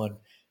 4-year one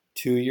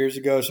 2 years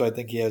ago. So I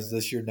think he has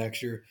this year,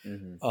 next year.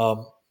 Mm-hmm.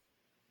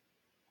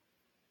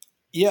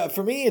 Yeah,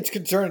 for me, it's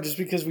concerning just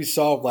because we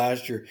saw it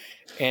last year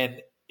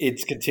and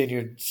it's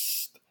continued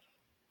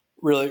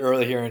really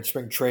early here in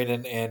spring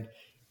training. And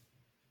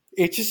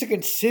it's just a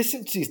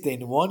consistency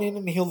thing. One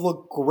inning, he'll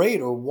look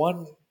great,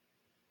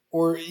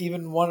 or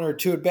even 1 or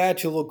 2 at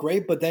bats, he'll look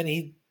great, but then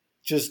he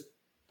just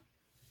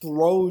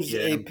throws Yeah,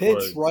 a pitch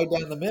implodes. right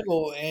down the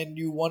middle, and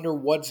you wonder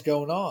what's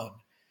going on.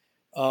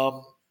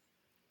 Um,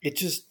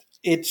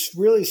 it's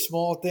really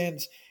small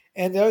things.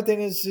 And the other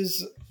thing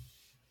is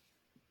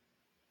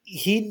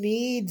he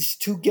needs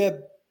to get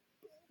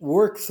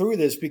work through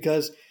this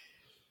because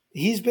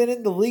he's been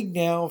in the league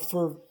now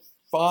for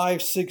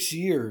 5, 6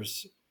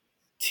 years.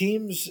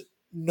 Teams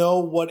know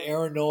what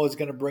Aaron Nola is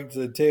going to bring to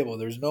the table.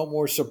 There's no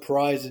more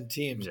surprise in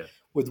teams Yeah.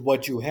 with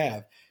what you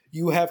have.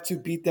 You have to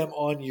beat them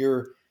on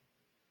your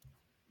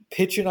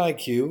pitching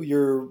IQ,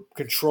 your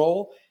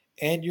control,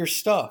 and your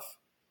stuff.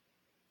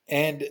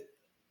 And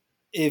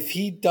if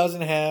he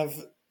doesn't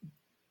have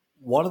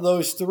one of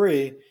those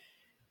 3,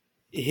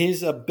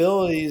 his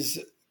abilities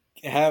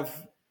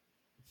have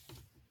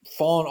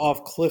fallen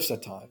off cliffs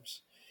at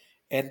times.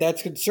 And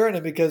that's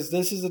concerning because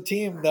this is a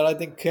team that I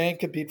think can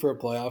compete for a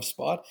playoff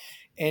spot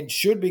and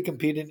should be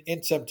competing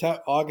in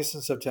September, August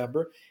and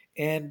September.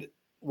 And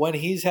when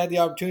he's had the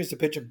opportunities to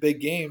pitch in big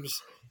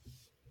games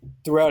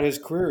throughout his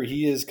career,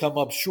 he has come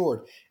up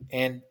short.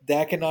 And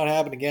that cannot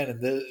happen again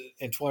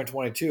in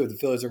 2022. The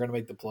Phillies are going to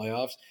make the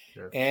playoffs.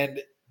 Sure.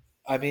 And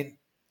I mean,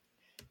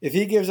 If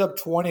he gives up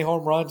 20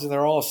 home runs and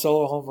they're all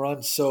solo home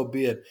runs, so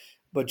be it.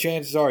 But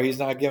chances are he's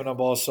not giving up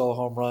all solo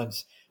home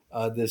runs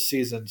this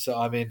season. So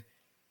I mean,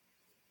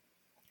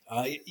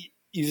 uh,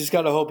 you just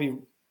got to hope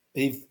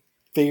he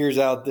figures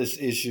out this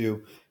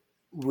issue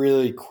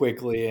really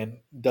quickly and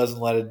doesn't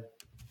let it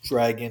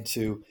drag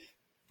into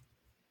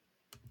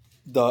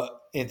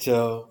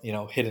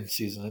hidden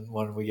season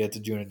when we get to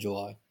June and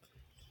July.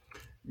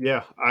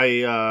 Yeah,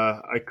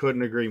 I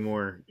couldn't agree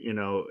more.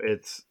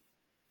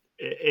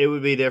 It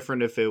would be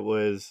different if it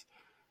was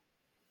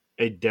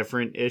a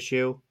different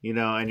issue,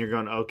 and you're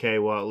going, okay,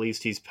 well, at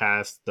least he's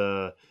past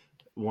the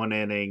one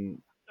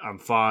inning. I'm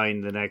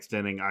fine. The next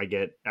inning, I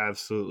get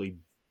absolutely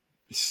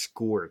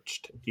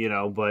scorched,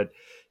 but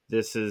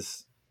this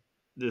is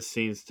this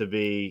seems to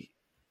be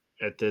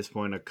at this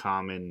point a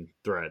common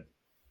thread.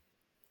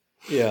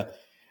 Yeah,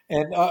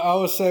 and I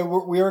would say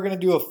we are going to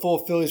do a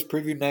full Phillies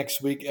preview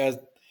next week as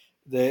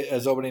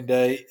opening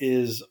day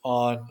is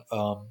on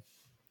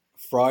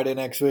Friday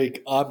next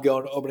week. I'm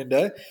going to opening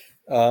day,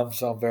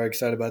 so I'm very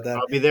excited about that.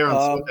 I'll be there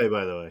on Sunday,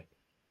 by the way.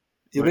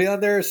 You'll be on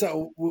there,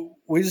 so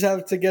we just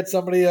have to get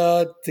somebody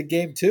to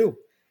game two.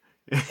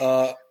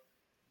 But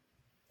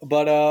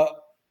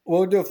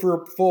we'll do it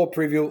for a full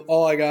preview.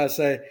 All I gotta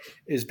say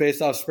is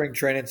based off spring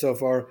training so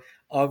far,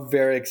 I'm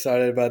very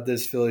excited about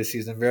this Philly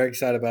season. Very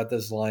excited about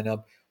this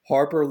lineup.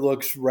 Harper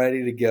looks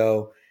ready to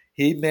go.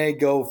 He may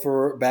go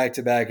for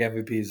back-to-back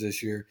MVPs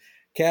this year.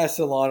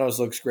 Castellanos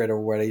looks great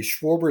already.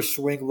 Schwarber's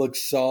swing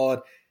looks solid.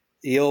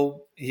 He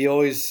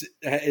always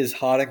is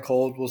hot and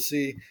cold. We'll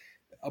see,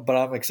 but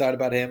I'm excited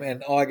about him.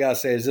 And all I gotta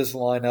say is this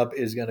lineup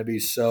is going to be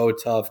so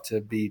tough to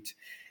beat.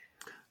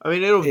 I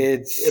mean,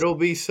 it'll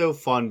be so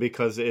fun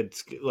because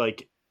it's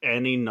like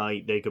any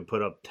night they could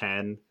put up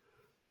 10.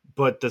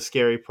 But the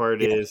scary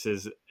part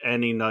is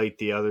any night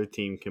the other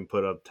team can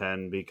put up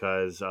 10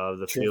 because of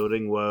the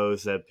fielding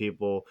woes that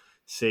people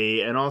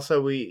see. And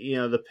also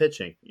the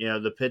pitching.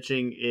 The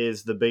pitching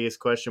is the biggest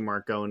question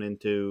mark going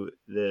into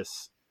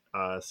this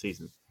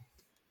season.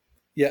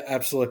 Yeah,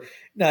 absolutely.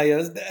 No,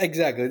 yeah,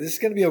 exactly. This is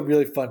going to be a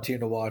really fun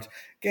team to watch.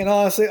 And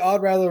honestly,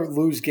 I'd rather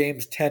lose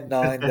games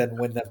 10-9 than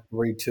win them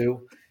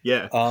 3-2.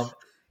 Yeah.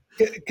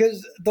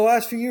 Because the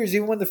last few years,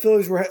 even when the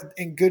Phillies were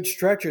in good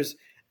stretches,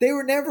 they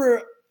were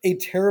never a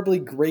terribly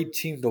great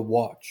team to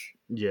watch.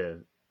 Yeah.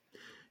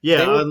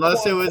 Yeah,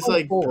 unless it was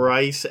like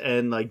Bryce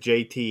and like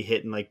JT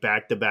hitting like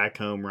back-to-back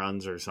home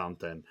runs or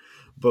something.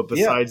 But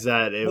besides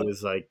that, it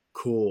was like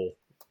cool.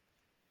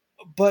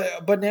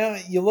 But now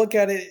you look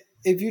at it,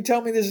 if you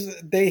tell me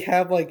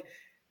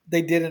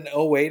they did an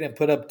 08 and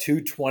put up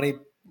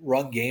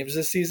 220-run games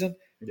this season,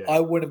 I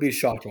wouldn't be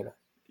shocked at all.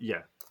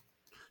 Yeah.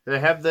 They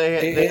have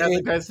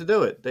the guys to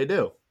do it. They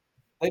do.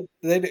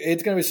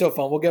 It's going to be so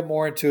fun. We'll get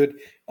more into it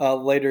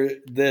later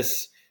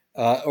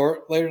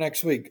later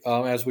next week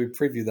as we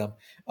preview them.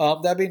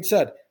 That being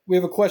said, we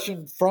have a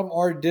question from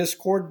our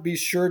Discord. Be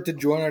sure to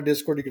join our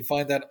Discord. You can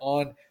find that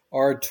on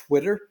our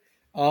Twitter.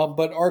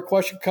 But our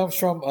question comes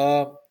from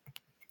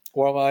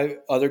one of my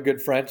other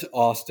good friends,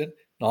 Austin.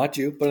 Not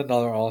you, but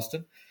another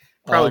Austin.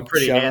 Probably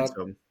pretty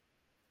handsome.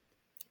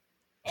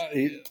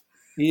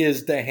 He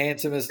is the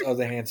handsomest of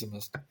the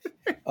handsomest.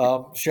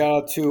 Shout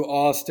out to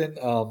Austin.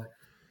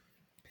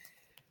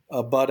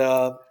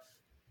 But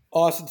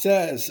Austin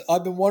says,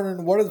 I've been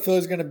wondering what are the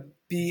Phillies going to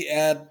be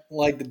at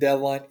like the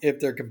deadline if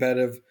they're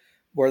competitive?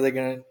 Where are they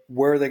going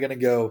to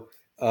go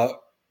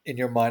in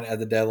your mind at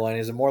the deadline?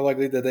 Is it more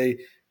likely that they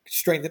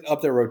strengthen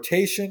up their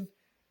rotation,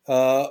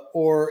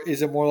 or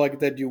is it more likely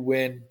that you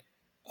win?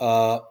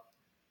 More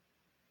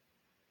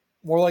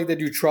likely that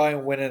you try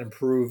and win and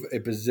improve a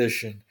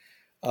position,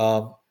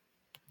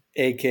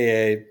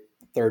 aka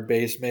third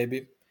base,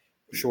 maybe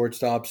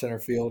shortstop, center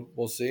field.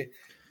 We'll see.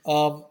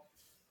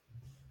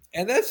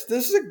 And this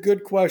is a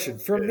good question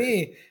for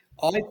me.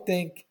 I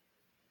think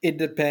it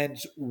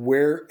depends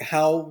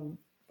how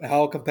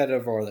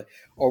competitive are they?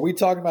 Are we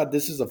talking about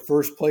this is a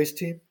first place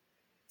team?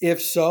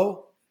 If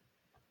so,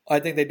 I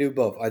think they do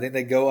both. I think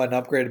they go an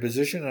upgraded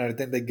position, and I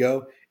think they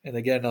go and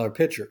they get another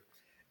pitcher.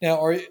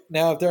 Now,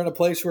 if they're in a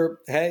place where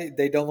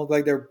they don't look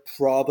like they're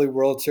probably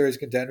World Series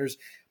contenders,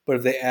 but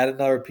if they add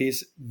another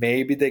piece,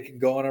 maybe they can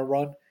go on a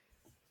run.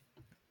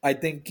 I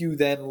think you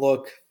then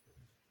look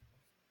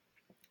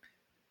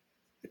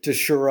to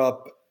shore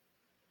up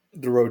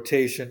the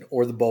rotation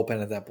or the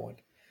bullpen at that point.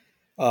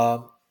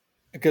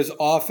 Because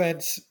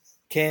offense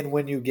can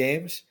win you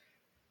games,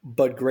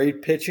 but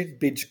great pitching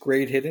beats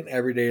great hitting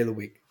every day of the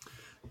week.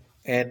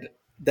 And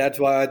that's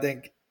why I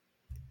think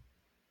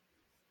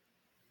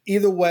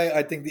either way,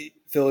 I think the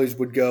Phillies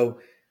would go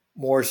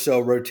more so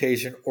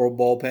rotation or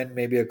bullpen,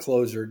 maybe a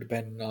closer,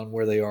 depending on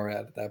where they are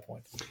at that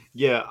point.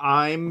 Yeah,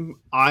 I'm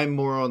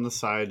more on the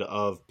side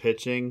of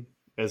pitching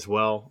as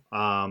well.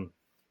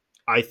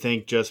 I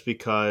think just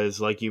because,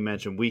 like you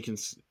mentioned,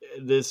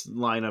 this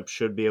lineup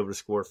should be able to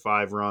score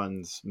 5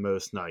 runs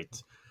most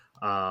nights.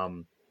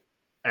 And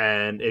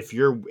if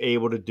you're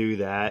able to do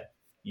that,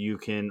 you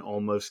can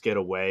almost get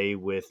away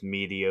with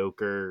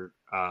mediocre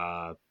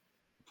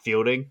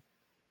fielding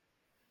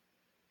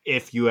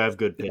if you have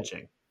good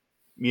pitching.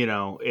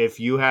 if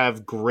you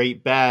have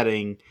great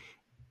batting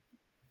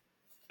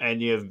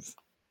and you have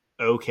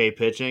okay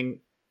pitching,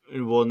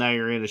 well, now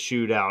you're in a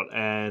shootout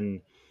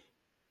and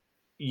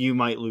you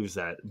might lose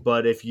that.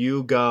 But if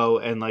you go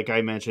and, like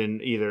I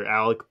mentioned, either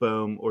Alec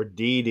Bohm or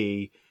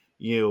Didi,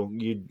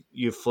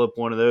 you flip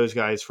one of those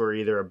guys for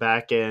either a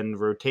back end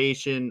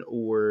rotation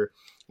or,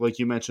 like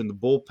you mentioned, the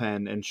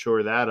bullpen and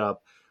shore that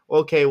up.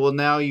 Okay, well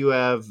now you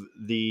have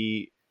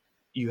the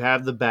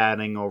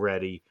batting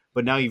already,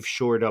 but now you've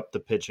shored up the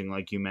pitching,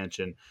 like you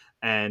mentioned,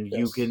 and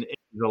Yes. it's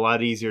a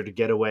lot easier to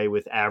get away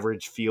with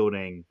average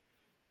fielding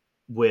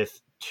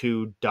with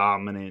two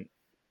dominant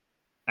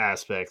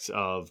aspects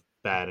of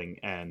batting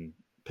and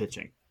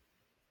pitching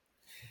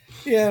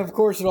Yeah, and of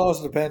course, it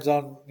also depends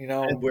on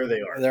and where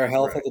they are. their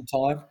health Right. at the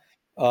time.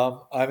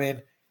 I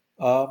mean,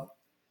 um,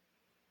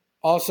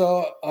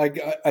 also, I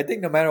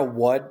think no matter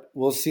what,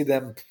 we'll see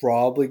them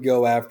probably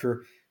go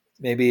after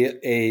maybe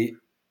a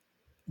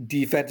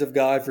defensive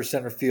guy for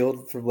center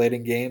field for late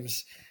in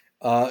games.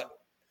 Uh,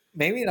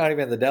 Maybe not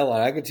even the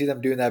deadline. I could see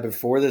them doing that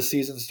before the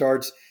season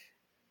starts,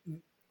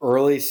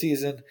 early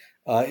season.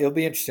 It'll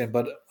be interesting,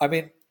 but I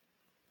mean,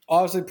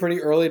 obviously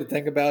pretty early to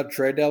think about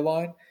trade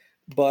deadline.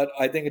 But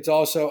I think it's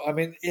also, I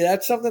mean,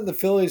 that's something the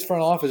Phillies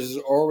front office is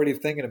already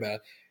thinking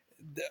about.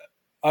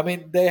 I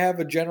mean, they have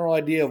a general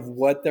idea of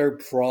what they're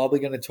probably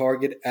going to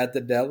target at the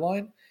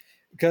deadline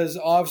because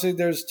obviously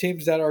there's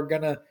teams that are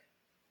going to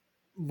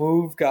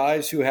move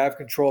guys who have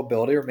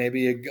controllability or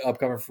maybe an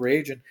upcoming free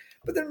agent,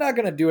 but they're not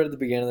going to do it at the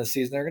beginning of the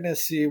season. They're going to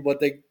see what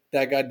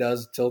that guy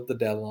does till the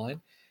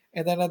deadline,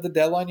 and then at the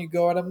deadline you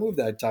go out and move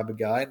that type of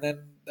guy, and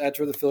then that's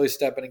where the Phillies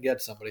step in and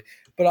get somebody.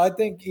 But I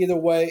think either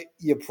way,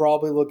 you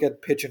probably look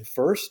at pitching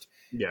first,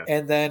 Yeah.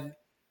 and then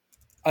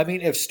I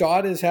mean if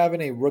Stott is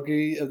having a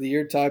rookie of the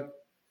year type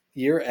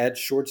year at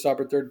shortstop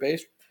or third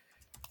base,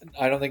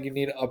 I don't think you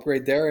need to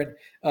upgrade there. And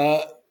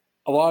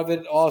a lot of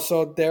it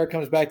also there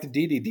comes back to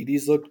Didi.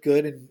 Didi's looked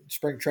good in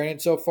spring training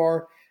so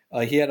far.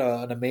 He had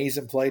an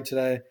amazing play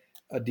today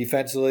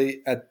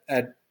defensively at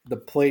the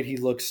plate. He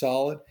looked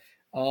solid.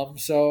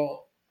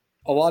 So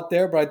a lot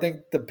there, but I think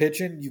the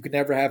pitching you can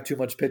never have too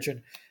much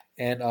pitching.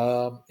 And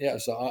yeah,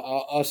 so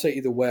I'll say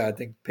either way. I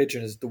think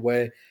pitching is the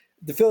way.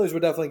 The Phillies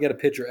would definitely get a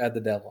pitcher at the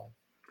deadline,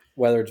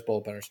 whether it's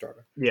bullpen or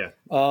starter. Yeah.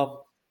 Um,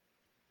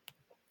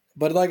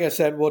 but like I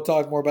said, we'll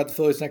talk more about the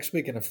Phillies next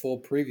week in a full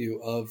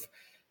preview of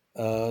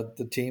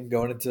the team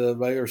going into the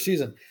regular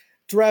season.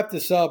 To wrap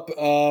this up,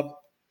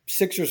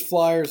 Sixers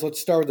Flyers.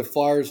 Let's start with the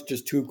Flyers.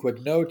 Just two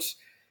quick notes.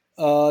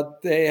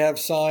 They have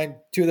signed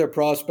two of their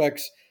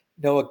prospects,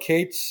 Noah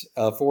Cates,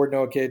 forward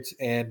Noah Cates,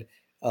 and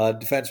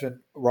defenseman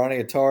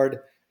Ronnie Attard.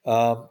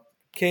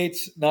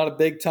 Cates, not a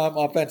big time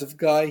offensive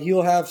guy.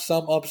 He'll have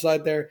some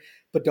upside there,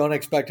 but don't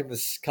expect him to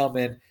come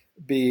in,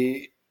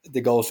 be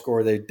the goal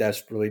scorer they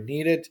desperately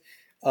needed.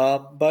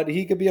 But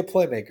he could be a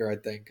playmaker, I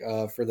think,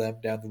 for them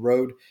down the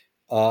road.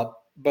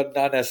 But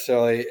not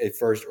necessarily a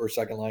first or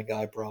second line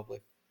guy,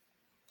 probably.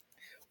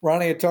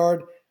 Ronnie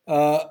Attard,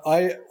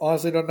 I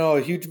honestly don't know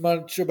a huge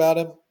much about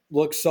him.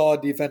 Looks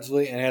solid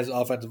defensively and has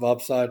offensive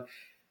upside.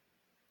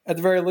 At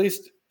the very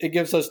least, it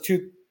gives us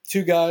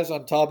two guys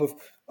on top of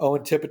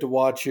Owen Tippett to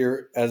watch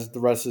here as the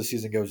rest of the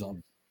season goes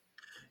on.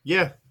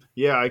 Yeah.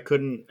 Yeah, I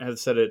couldn't have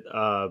said it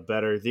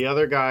better. The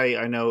other guy,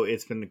 I know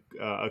it's been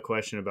a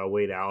question about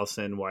Wade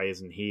Allison. Why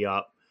isn't he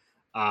up?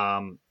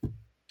 Um,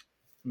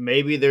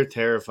 Maybe they're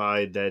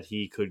terrified that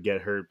he could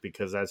get hurt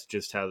because that's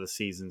just how the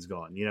season's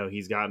gone.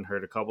 He's gotten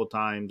hurt a couple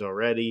times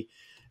already,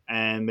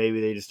 and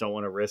maybe they just don't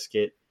want to risk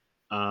it.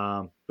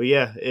 But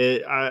yeah,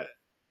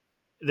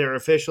 they're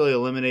officially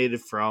eliminated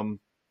from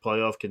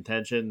playoff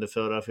contention, the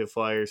Philadelphia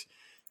Flyers.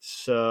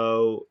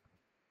 So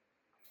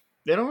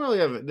they don't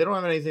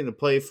have anything to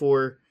play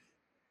for.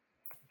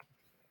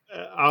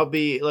 I'll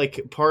be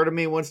like, part of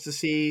me wants to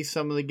see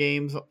some of the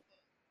games,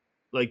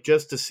 like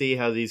just to see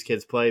how these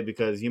kids play,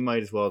 because you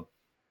might as well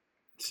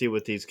see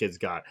what these kids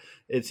got.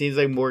 It seems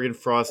like Morgan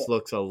Frost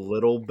looks a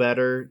little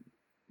better,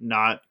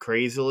 not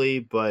crazily,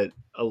 but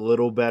a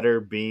little better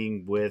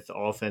being with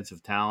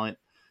offensive talent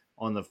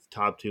on the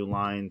top two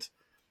lines.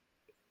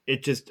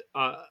 It just,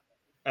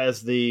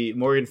 as the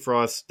Morgan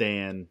Frost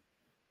stan,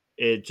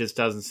 it just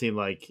doesn't seem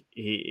like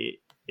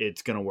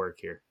it's going to work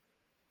here.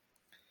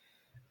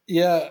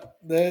 Yeah,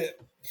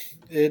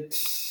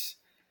 it's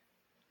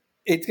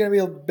it's going to be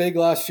a big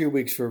last few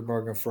weeks for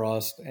Morgan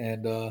Frost,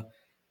 and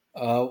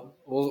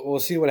we'll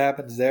see what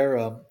happens there.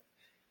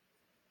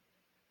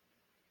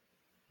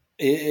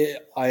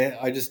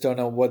 I just don't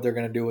know what they're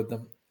going to do with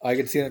them. I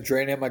could see them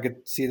train him. I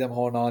could see them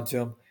holding on to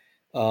him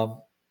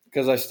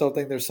because I still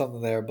think there's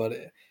something there. But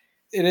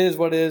it is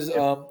what it is.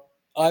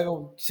 I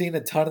haven't seen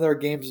a ton of their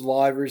games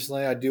live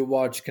recently. I do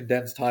watch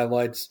condensed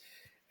highlights,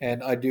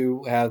 and I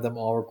do have them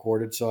all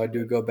recorded. So I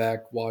do go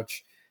back,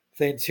 watch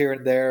things here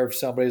and there. If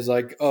somebody's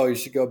like, "Oh, you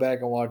should go back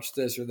and watch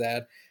this or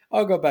that,"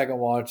 I'll go back and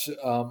watch.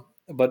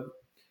 But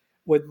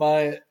with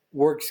my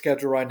work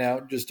schedule right now,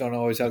 just don't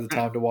always have the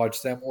time to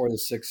watch them or the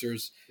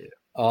Sixers. Yeah.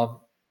 Um,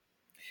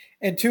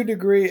 and to a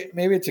degree,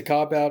 maybe it's a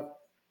cop out,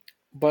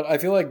 but I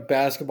feel like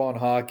basketball and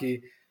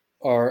hockey,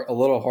 are a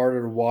little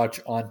harder to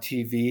watch on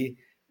TV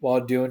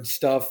while doing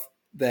stuff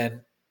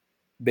than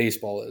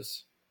baseball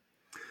is.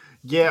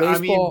 Yeah, I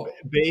mean Baseball,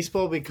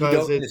 baseball you because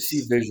don't need to see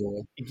it's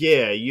visual.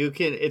 yeah, you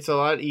can it's a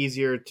lot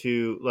easier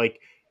to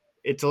like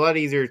it's a lot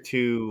easier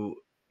to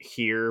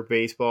hear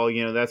baseball,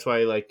 that's why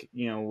like,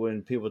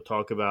 when people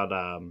talk about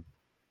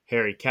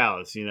Harry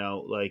Kalas,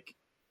 like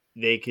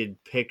they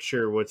could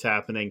picture what's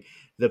happening.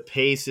 The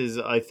pace is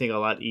I think a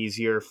lot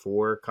easier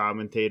for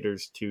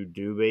commentators to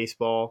do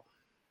baseball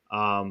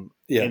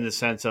Yeah, in the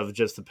sense of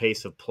just the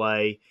pace of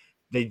play.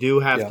 They do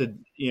have yeah,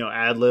 to,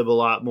 ad lib a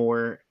lot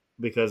more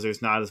because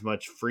there's not as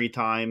much free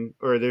time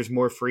or there's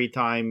more free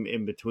time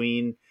in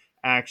between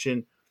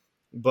action.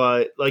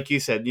 But like you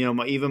said,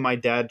 even my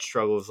dad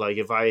struggles. Like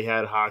if I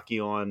had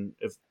hockey on,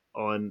 if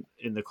on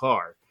in the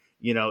car,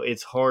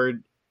 it's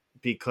hard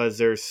because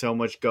there's so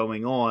much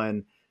going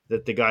on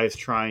that the guy's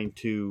trying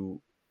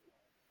to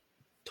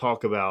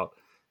talk about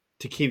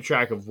to keep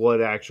track of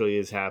what actually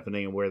is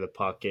happening and where the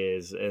puck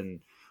is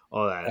and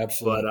all that. But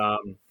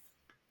absolutely.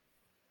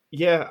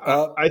 yeah,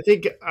 Uh, I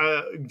think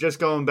just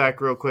going back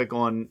real quick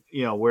on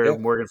where yeah,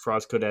 Morgan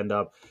Frost could end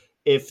up,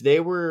 if they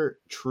were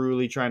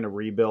truly trying to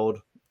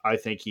rebuild, I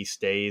think he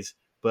stays.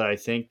 But I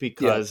think yeah,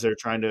 because they're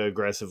trying to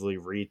aggressively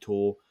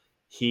retool,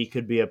 he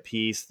could be a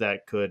piece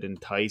that could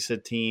entice a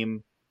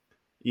team.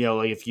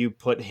 Like if you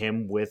put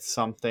him with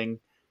something,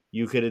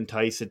 you could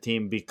entice a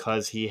team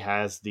because he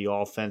has the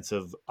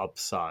offensive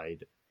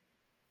upside.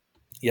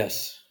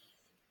 yes,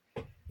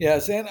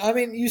 yes, and I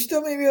mean, you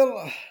still may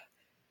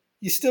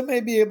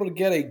be able to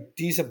get a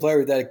decent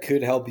player that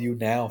could help you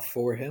now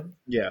for him,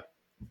 Yeah.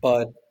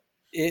 but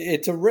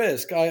it's a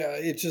risk.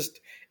 It's just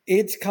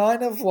it's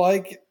kind of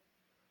like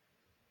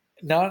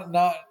not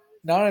not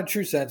not in a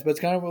true sense, but it's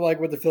kind of like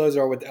what the Phillies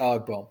are with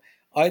Alec Bohm.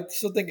 I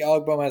still think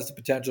Alec Bohm has the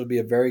potential to be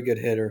a very good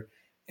hitter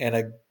and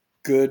a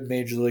good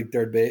major league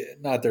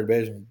not third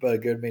baseman, but a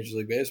good major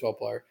league baseball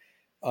player.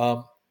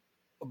 Um,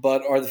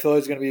 but are the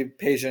Phillies going to be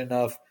patient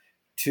enough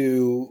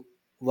to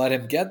let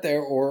him get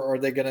there, or are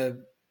they going to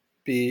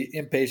be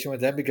impatient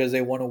with him because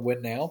they want to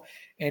win now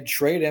and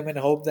trade him and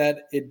hope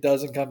that it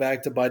doesn't come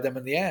back to bite them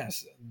in the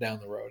ass down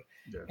the road?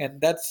 Yeah.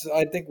 And that's,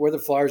 I think, where the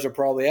Flyers are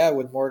probably at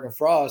with Morgan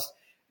Frost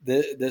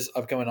this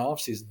upcoming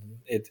offseason.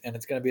 And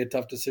it's going to be a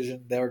tough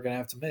decision they're going to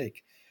have to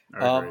make. I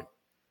agree. Um,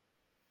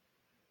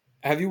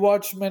 have you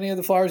watched many of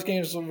the Flyers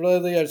games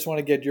lately? I just want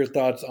to get your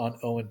thoughts on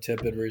Owen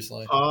Tippett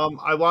recently.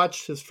 I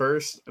watched his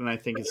first and I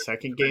think his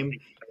second game.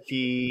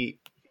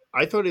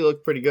 I thought he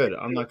looked pretty good.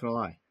 I'm not gonna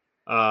lie.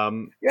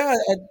 Um, Yeah,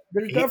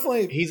 there's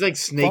definitely he's like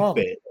snake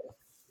promise. bit.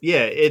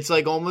 Yeah, it's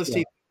like almost Yeah.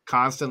 he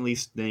constantly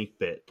snake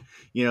bit.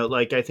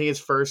 Like I think his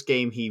first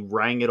game he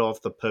rang it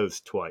off the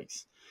post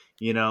twice.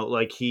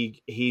 Like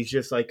he's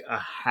just like a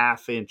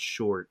half inch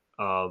short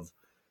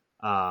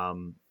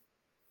um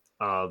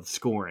of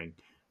scoring.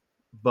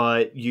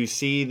 But you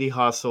see the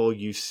hustle,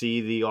 you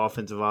see the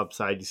offensive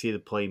upside, you see the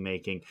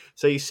playmaking.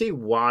 So you see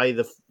why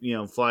the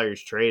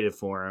Flyers traded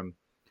for him.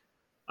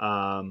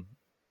 Um,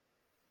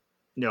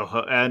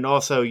 and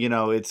also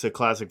it's a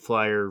classic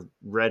Flyer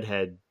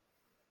redhead,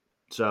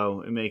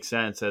 so it makes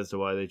sense as to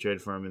why they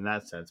traded for him in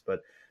that sense.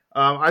 But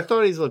I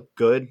thought he's looked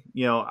good.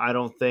 I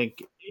don't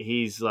think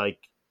he's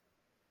like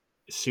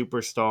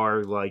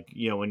superstar like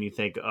when you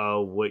think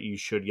oh what you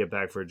should get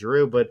back for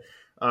Drew, but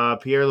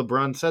Pierre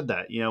LeBrun said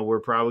that we're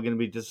probably going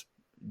to be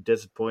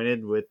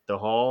disappointed with the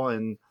haul,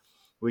 and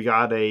we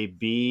got a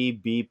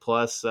B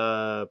plus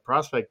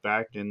prospect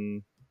back,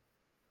 and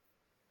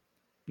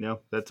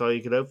that's all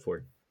you could hope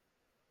for.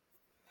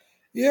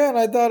 Yeah, and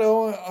I thought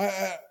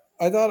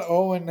I thought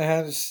Owen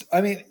has.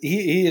 I mean,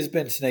 he has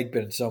been snake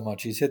bitten so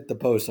much. He's hit the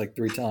post like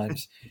 3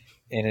 times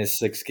in his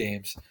 6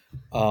 games.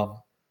 Um,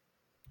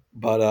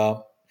 but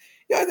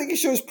yeah, I think he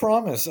shows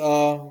promise.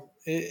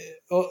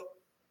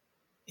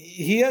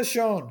 He has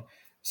shown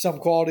some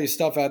quality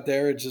stuff out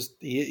there. It's just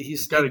he's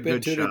He's got a snake bitten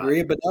good to a shot.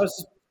 degree. But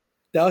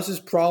that was his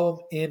problem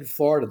in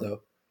Florida,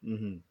 though.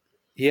 Hmm.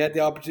 He had the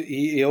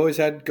opportunity. He always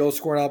had goal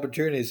scoring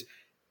opportunities,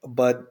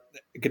 but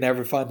could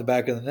never find the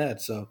back of the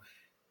net. So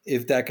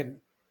if that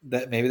can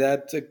that maybe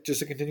that's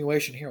just a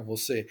continuation here. We'll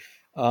see.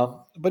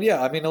 But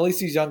yeah, I mean, at least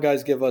these young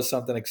guys give us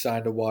something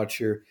exciting to watch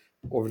here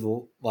over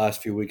the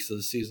last few weeks of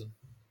the season.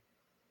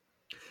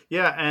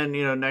 Yeah, and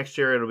next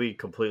year it'll be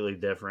completely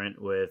different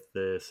with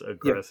this Yep.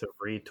 aggressive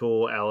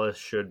retool. Ellis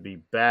should be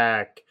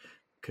back,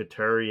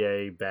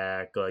 Couturier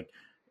back. Like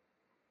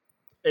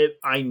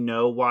I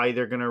know why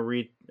they're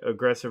gonna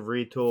aggressive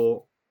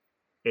retool.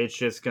 It's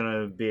just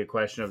gonna be a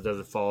question of does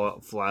it fall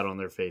flat on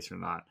their face or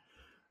not.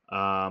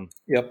 Um,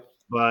 Yep.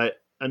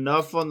 but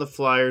enough on the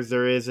Flyers.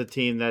 There is a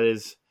team that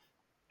is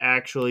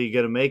actually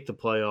going to make the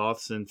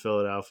playoffs in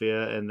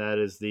Philadelphia, and that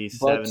is the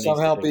But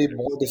somehow be 76ers.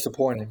 more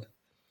disappointing.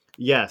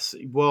 Yes,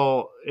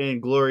 well, in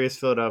glorious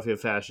Philadelphia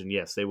fashion,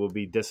 yes, they will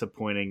be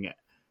disappointing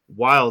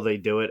while they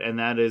do it, and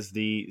that is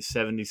the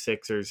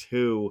 76ers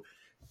who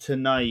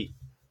tonight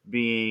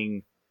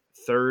being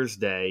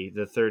Thursday,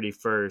 the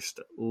 31st,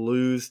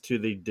 lose to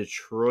the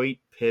Detroit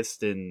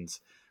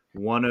Pistons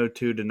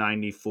 102 to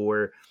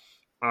 94.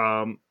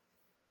 Um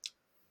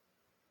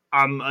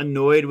I'm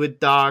annoyed with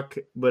Doc,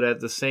 but at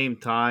the same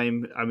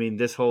time, I mean,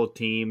 this whole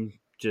team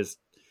just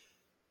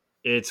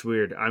it's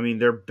weird. I mean,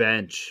 their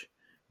bench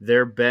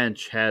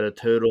had a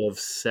total of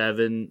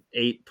 7,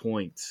 8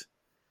 points.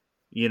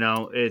 You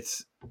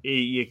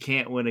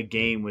can't win a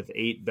game with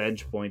 8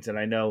 bench points, and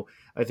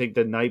I think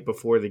the night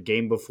before the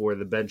game before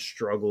the bench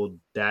struggled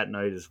that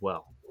night as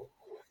well.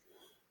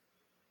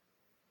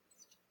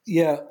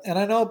 Yeah, and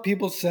I know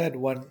people said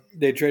when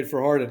they trade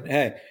for Harden,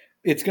 hey,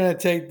 it's going to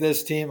take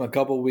this team a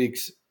couple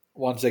weeks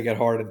once they get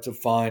Harden to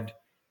find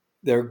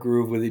their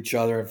groove with each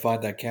other and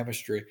find that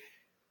chemistry.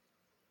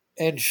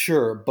 And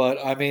sure, but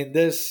I mean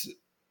this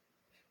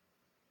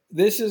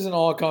isn't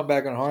all come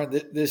back on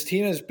Harden. This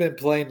team has been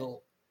playing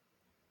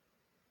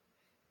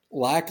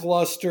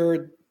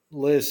lackluster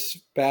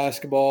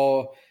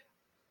basketball.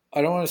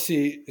 I don't want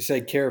to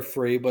say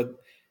carefree, but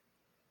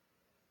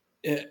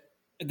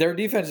their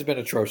defense has been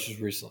atrocious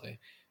recently.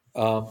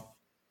 Um,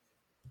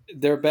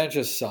 their bench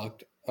has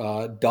sucked.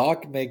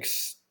 Doc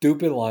makes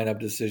stupid lineup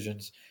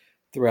decisions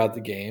throughout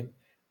the game.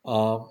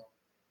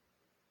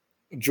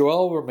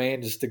 Joel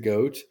remains the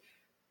GOAT.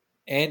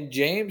 And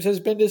James has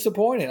been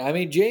disappointing. I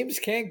mean, James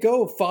can't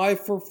go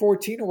 5 for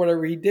 14 or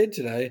whatever he did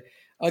today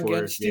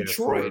against Four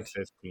Detroit. of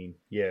 15.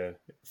 Yeah,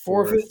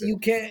 4 you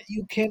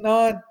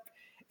cannot.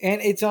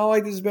 And it's not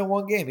like this has been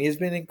one game. He has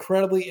been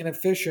incredibly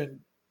inefficient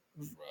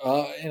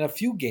in a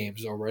few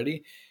games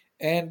already,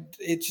 and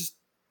it's just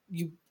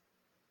you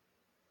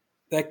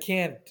that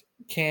cannot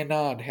You're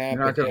not happen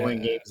going to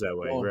win games that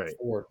way, going right?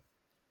 forward.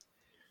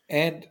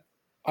 And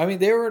I mean,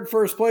 they were in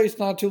first place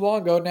not too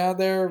long ago. Now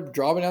they're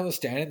dropping down the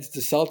standings.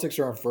 The Celtics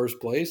are in first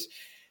place,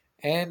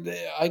 and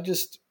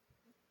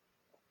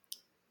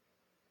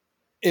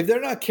if they're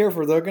not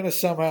careful, they're going to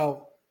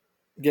somehow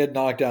get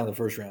knocked down in the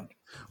first round.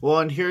 Well,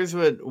 and here's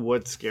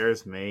what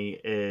scares me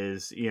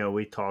is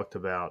we talked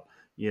about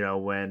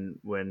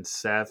when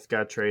Seth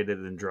got traded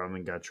and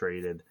Drummond got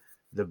traded,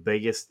 the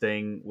biggest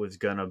thing was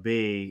gonna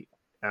be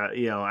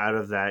out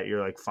of that you're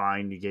like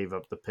fine, you gave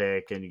up the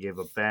pick and you gave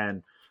up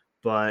Ben,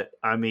 but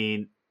I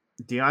mean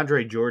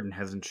DeAndre Jordan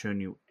hasn't shown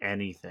you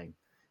anything.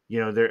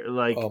 They're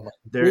like Oh my,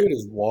 they're dude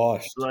is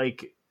washed.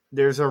 like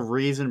there's a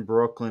reason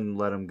Brooklyn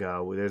let him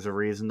go. There's a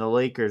reason the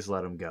Lakers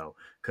let him go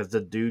because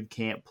the dude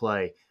can't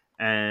play.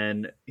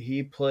 And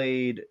he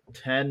played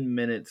 10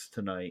 minutes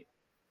tonight.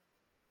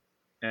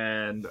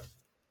 And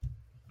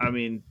I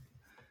mean,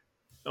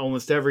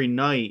 almost every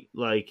night,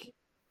 like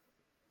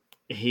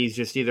he's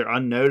just either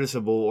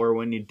unnoticeable or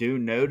when you do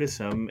notice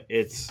him,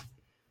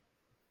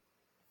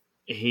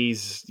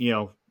 he's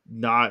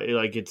not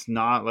like it's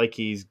not like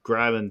he's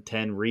grabbing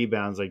 10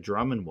 rebounds like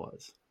Drummond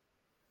was.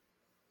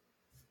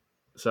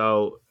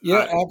 So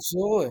Yeah,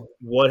 absolutely.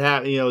 what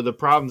the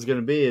problem's going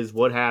to be is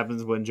what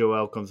happens when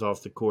Joel comes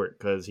off the court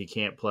because he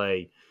can't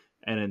play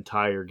an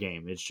entire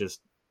game. It's just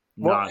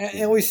Well, not.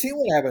 and we see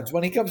what happens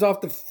when he comes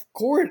off the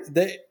court.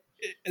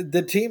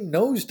 The team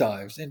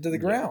nosedives into the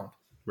ground.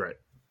 Right.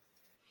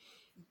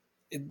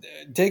 It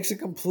takes a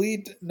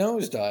complete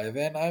nosedive,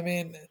 and I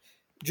mean,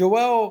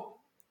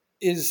 Joel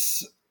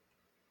is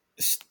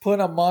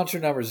putting up monster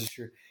numbers this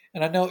year.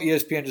 And I know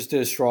ESPN just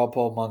did a straw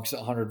poll amongst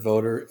 100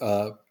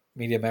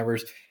 media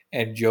members,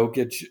 and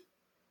Jokic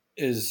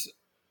is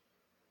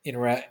in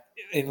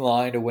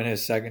line to win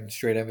his second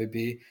straight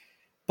MVP.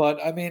 But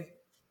I mean,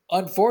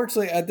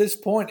 unfortunately, at this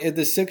point, if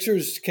the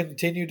Sixers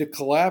continue to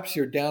collapse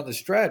here down the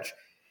stretch,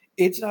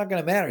 it's not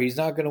going to matter. He's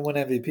not going to win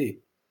MVP.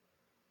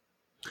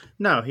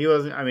 No, he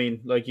wasn't. I mean,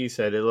 like you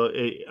said,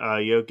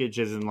 Jokic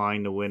is in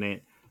line to win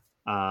it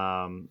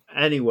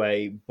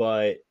anyway.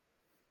 But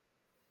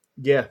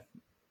yeah,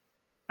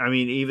 I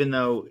mean, even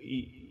though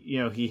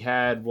he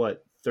had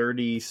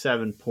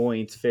 37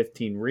 points,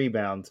 15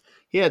 rebounds,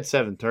 he had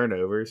 7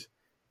 turnovers.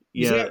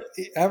 I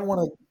haven't won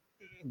the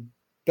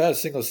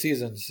best single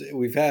seasons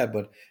we've had,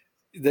 but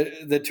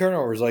the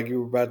turnovers, like you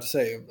were about to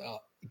say,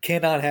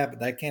 cannot happen.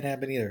 That can't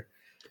happen either.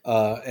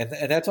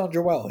 And that's on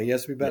Joel. He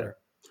has to be better.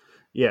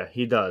 Yeah,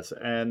 he does.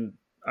 And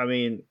I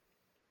mean,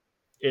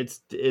 it's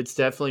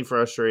definitely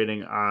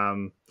frustrating.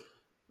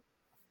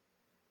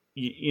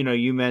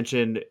 You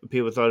mentioned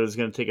people thought it was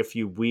going to take a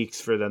few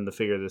weeks for them to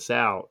figure this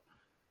out.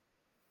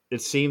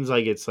 It seems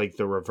like it's like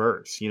the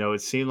reverse.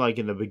 It seemed like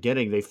in the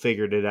beginning they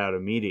figured it out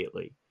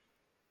immediately.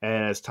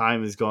 And as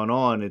time has gone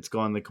on, it's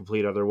gone the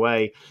complete other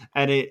way.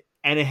 And it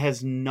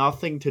has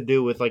nothing to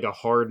do with like a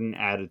Harden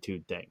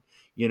attitude thing.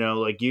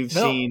 Like you've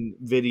seen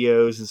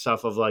videos and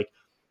stuff of like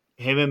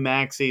him and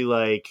Maxey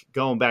like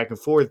going back and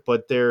forth,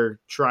 but they're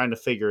trying to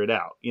figure it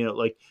out.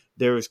 Like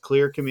there was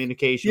clear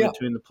communication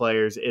between the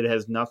players. It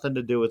has nothing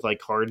to do with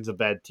like Harden's a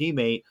bad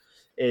teammate.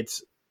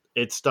 It's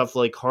stuff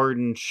like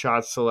Harden's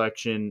shot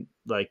selection,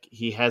 like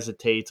he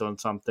hesitates on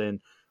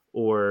something,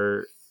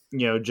 or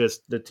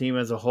just the team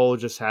as a whole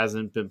just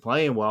hasn't been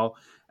playing well.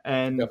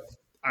 And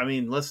I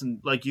mean,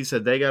 listen, like you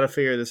said, they got to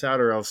figure this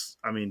out, or else,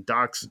 I mean,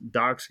 Doc's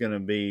going to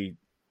be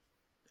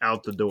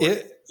out the door.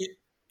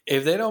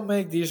 If they don't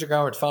make the Eastern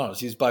Conference Finals,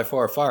 he's by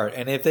far fired.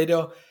 And if they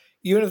don't,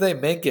 even if they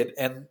make it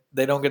and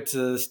they don't get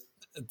to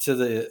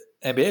the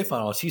NBA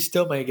Finals, he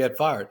still may get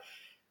fired.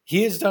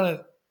 he has done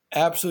an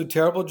absolute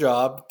terrible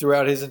job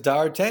throughout his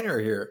entire tenure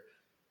here.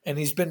 And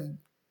the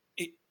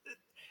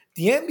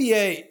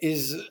NBA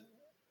is,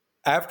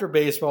 after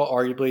baseball,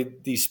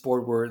 arguably the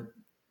sport where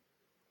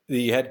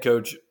the head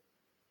coach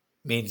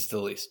means the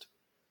least.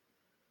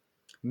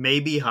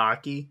 Maybe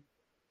hockey.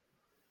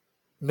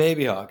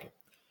 Maybe hockey.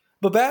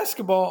 But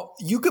basketball,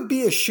 you could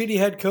be a shitty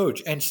head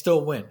coach and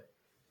still win.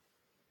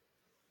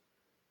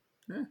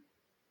 Yeah.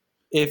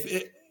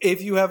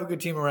 If you have a good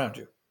team around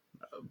you.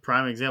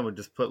 Prime example,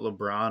 just put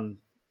LeBron,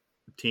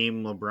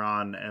 team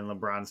LeBron, and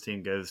LeBron's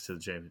team goes to the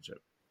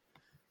championship.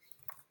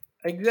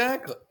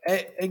 Exactly.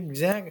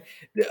 Exactly.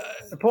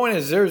 The point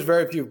is, there's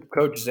very few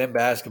coaches in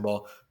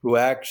basketball who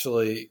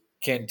actually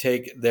can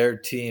take their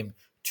team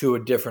to a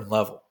different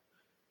level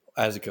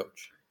as a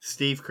coach.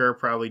 Steve Kerr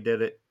probably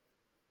did it.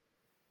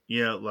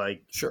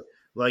 Sure.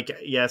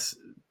 Yes,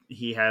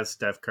 he has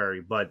Steph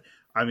Curry, but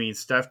I mean,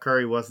 Steph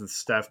Curry wasn't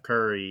Steph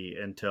Curry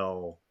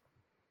until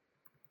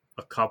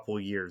a couple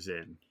years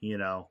in.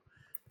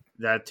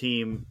 That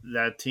team.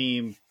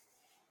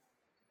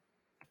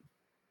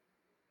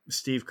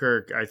 Steve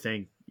Kerr, I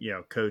think,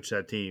 coached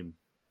that team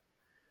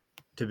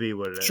to be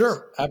what it is.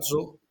 Sure,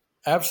 absolutely.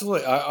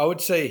 I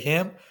would say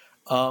him.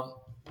 I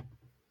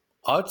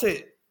would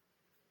say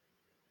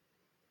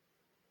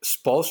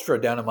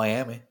Spoelstra down in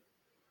Miami.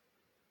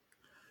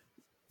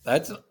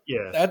 That's not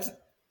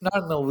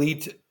an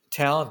elite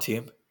talent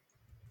team.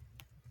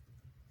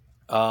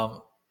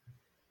 What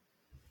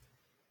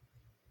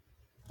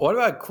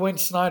about Quinn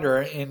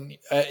Snyder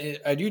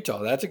at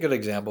Utah? That's a good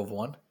example of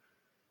one.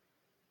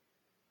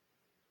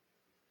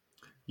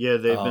 Yeah,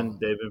 they've been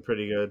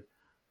pretty good.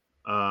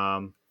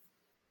 The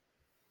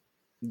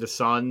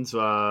Suns,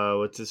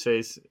 what's his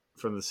face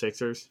from the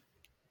Sixers?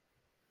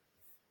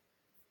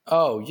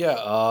 Oh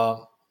yeah.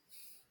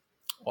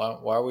 Why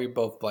are we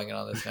both blanking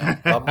on this now?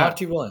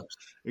 Monty Williams.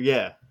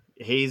 Yeah,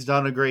 he's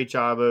done a great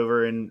job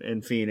over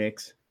in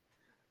Phoenix.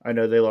 I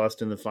know they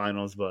lost in the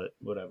finals, but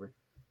whatever.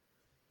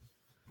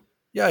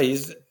 Yeah,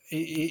 he's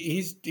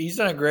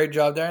done a great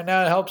job there.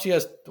 Now it helps. He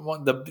has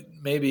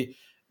maybe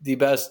the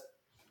best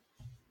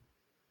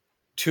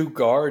two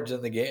guards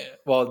in the game.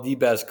 Well, the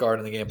best guard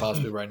in the game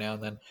possibly right now.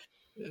 And then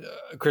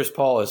Chris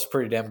Paul is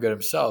pretty damn good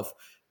himself.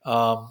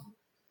 But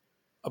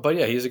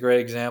yeah, he's a great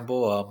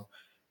example.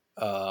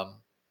 I'm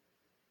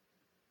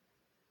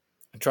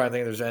trying to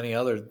think if there's any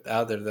other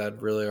out there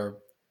that really are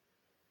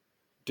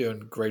doing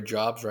great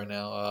jobs right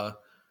now.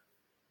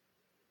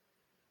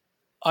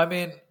 I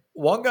mean,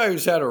 one guy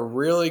who's had a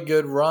really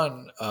good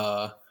run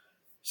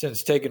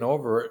since taking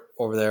over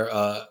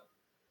there,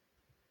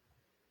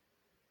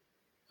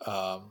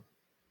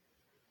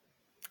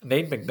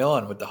 Nate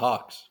McMillan with the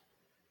Hawks.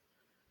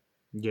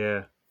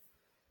 Yeah.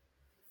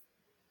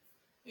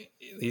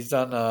 He's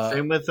done...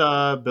 Same with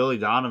Billy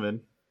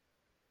Donovan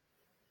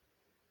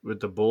with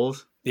the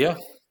Bulls. Yeah.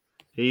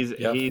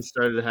 He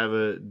started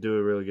to do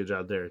a really good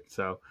job there.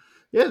 So,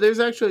 yeah, there's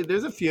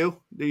a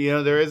few.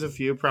 There is a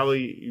few,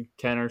 probably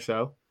 10 or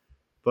so.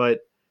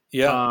 But,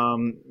 yeah.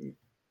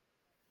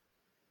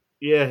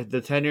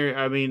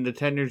 The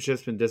tenure's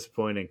just been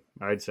disappointing,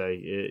 I'd say.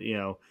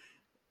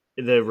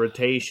 The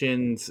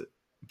rotations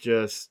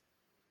just,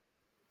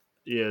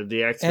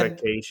 the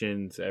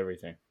expectations,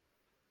 everything.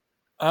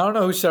 I don't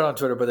know who said it on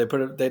Twitter, but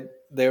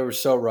they were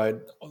so right.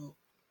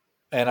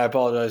 And I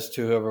apologize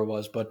to whoever it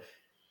was, but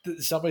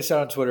somebody said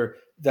on Twitter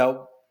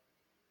that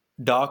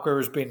Doc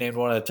Rivers being named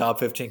one of the top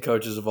 15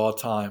 coaches of all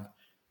time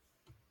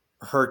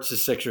hurts the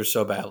Sixers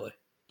so badly.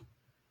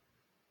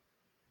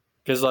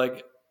 Because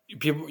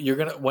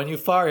when you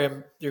fire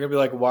him, you're gonna be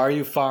like, why are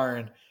you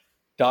firing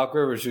Doc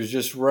Rivers, who's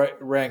just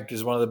ranked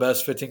as one of the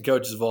best 15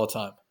 coaches of all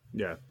time?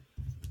 Yeah.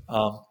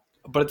 But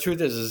the truth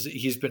is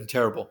he's been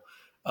terrible.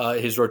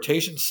 His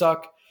rotations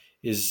suck.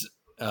 His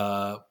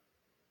play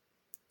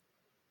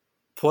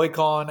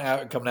calling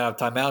coming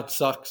out of timeout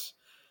sucks.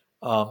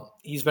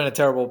 He's been a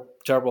terrible,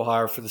 terrible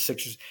hire for the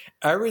Sixers.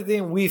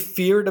 Everything we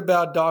feared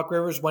about Doc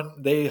Rivers when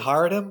they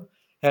hired him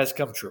has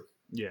come true.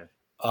 Yeah.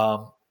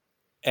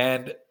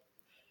 And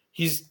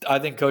he's, I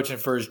think, coaching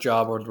for his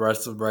job or the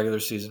rest of the regular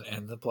season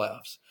and the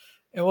playoffs.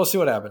 And we'll see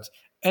what happens.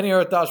 Any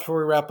other thoughts before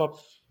we wrap up?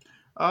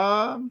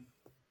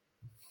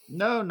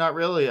 No, not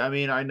really. I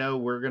mean, I know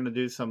we're going to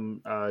do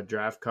some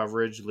draft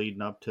coverage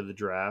leading up to the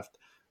draft.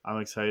 I'm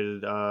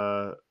excited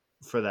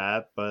for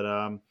that.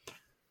 But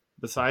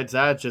besides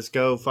that, just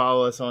go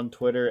follow us on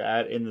Twitter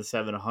at in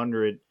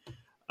the700.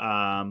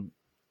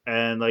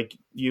 And like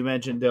you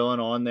mentioned, Dylan,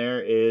 on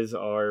there is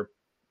our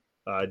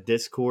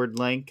Discord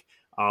link.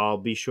 I'll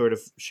be sure to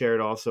share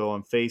it also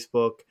on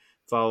Facebook.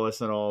 Follow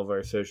us on all of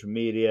our social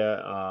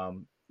media.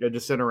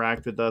 Just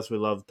interact with us. We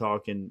love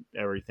talking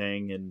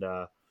everything. And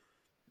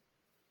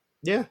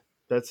yeah,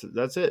 that's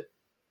it.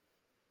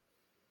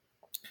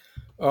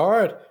 All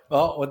right.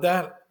 Well, with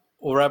that,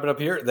 we'll wrap it up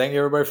here. Thank you,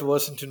 everybody, for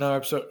listening to another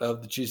episode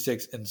of the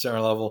Cheesesteaks and Center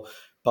Level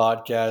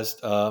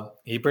podcast.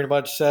 He pretty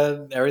much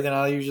said everything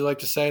I usually like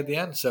to say at the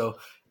end. So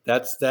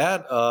that's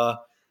that.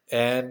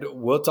 And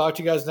we'll talk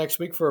to you guys next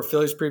week for a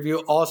Phillies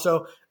preview.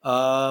 Also,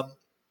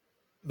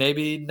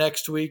 maybe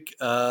next week,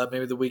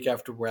 maybe the week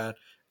after Brad,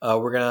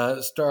 we're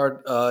gonna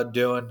start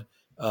doing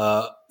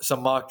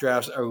some mock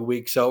drafts every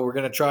week. So we're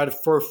gonna try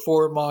for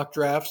 4 mock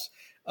drafts,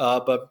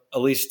 but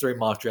at least 3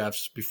 mock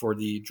drafts before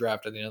the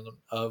draft at the end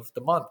of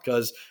the month.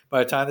 Because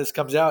by the time this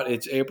comes out,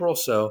 it's April.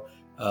 So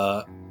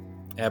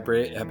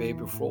happy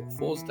April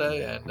Fool's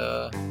Day,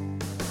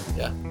 and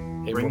yeah,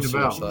 Ring April the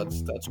soon. bell. So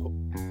that's cool.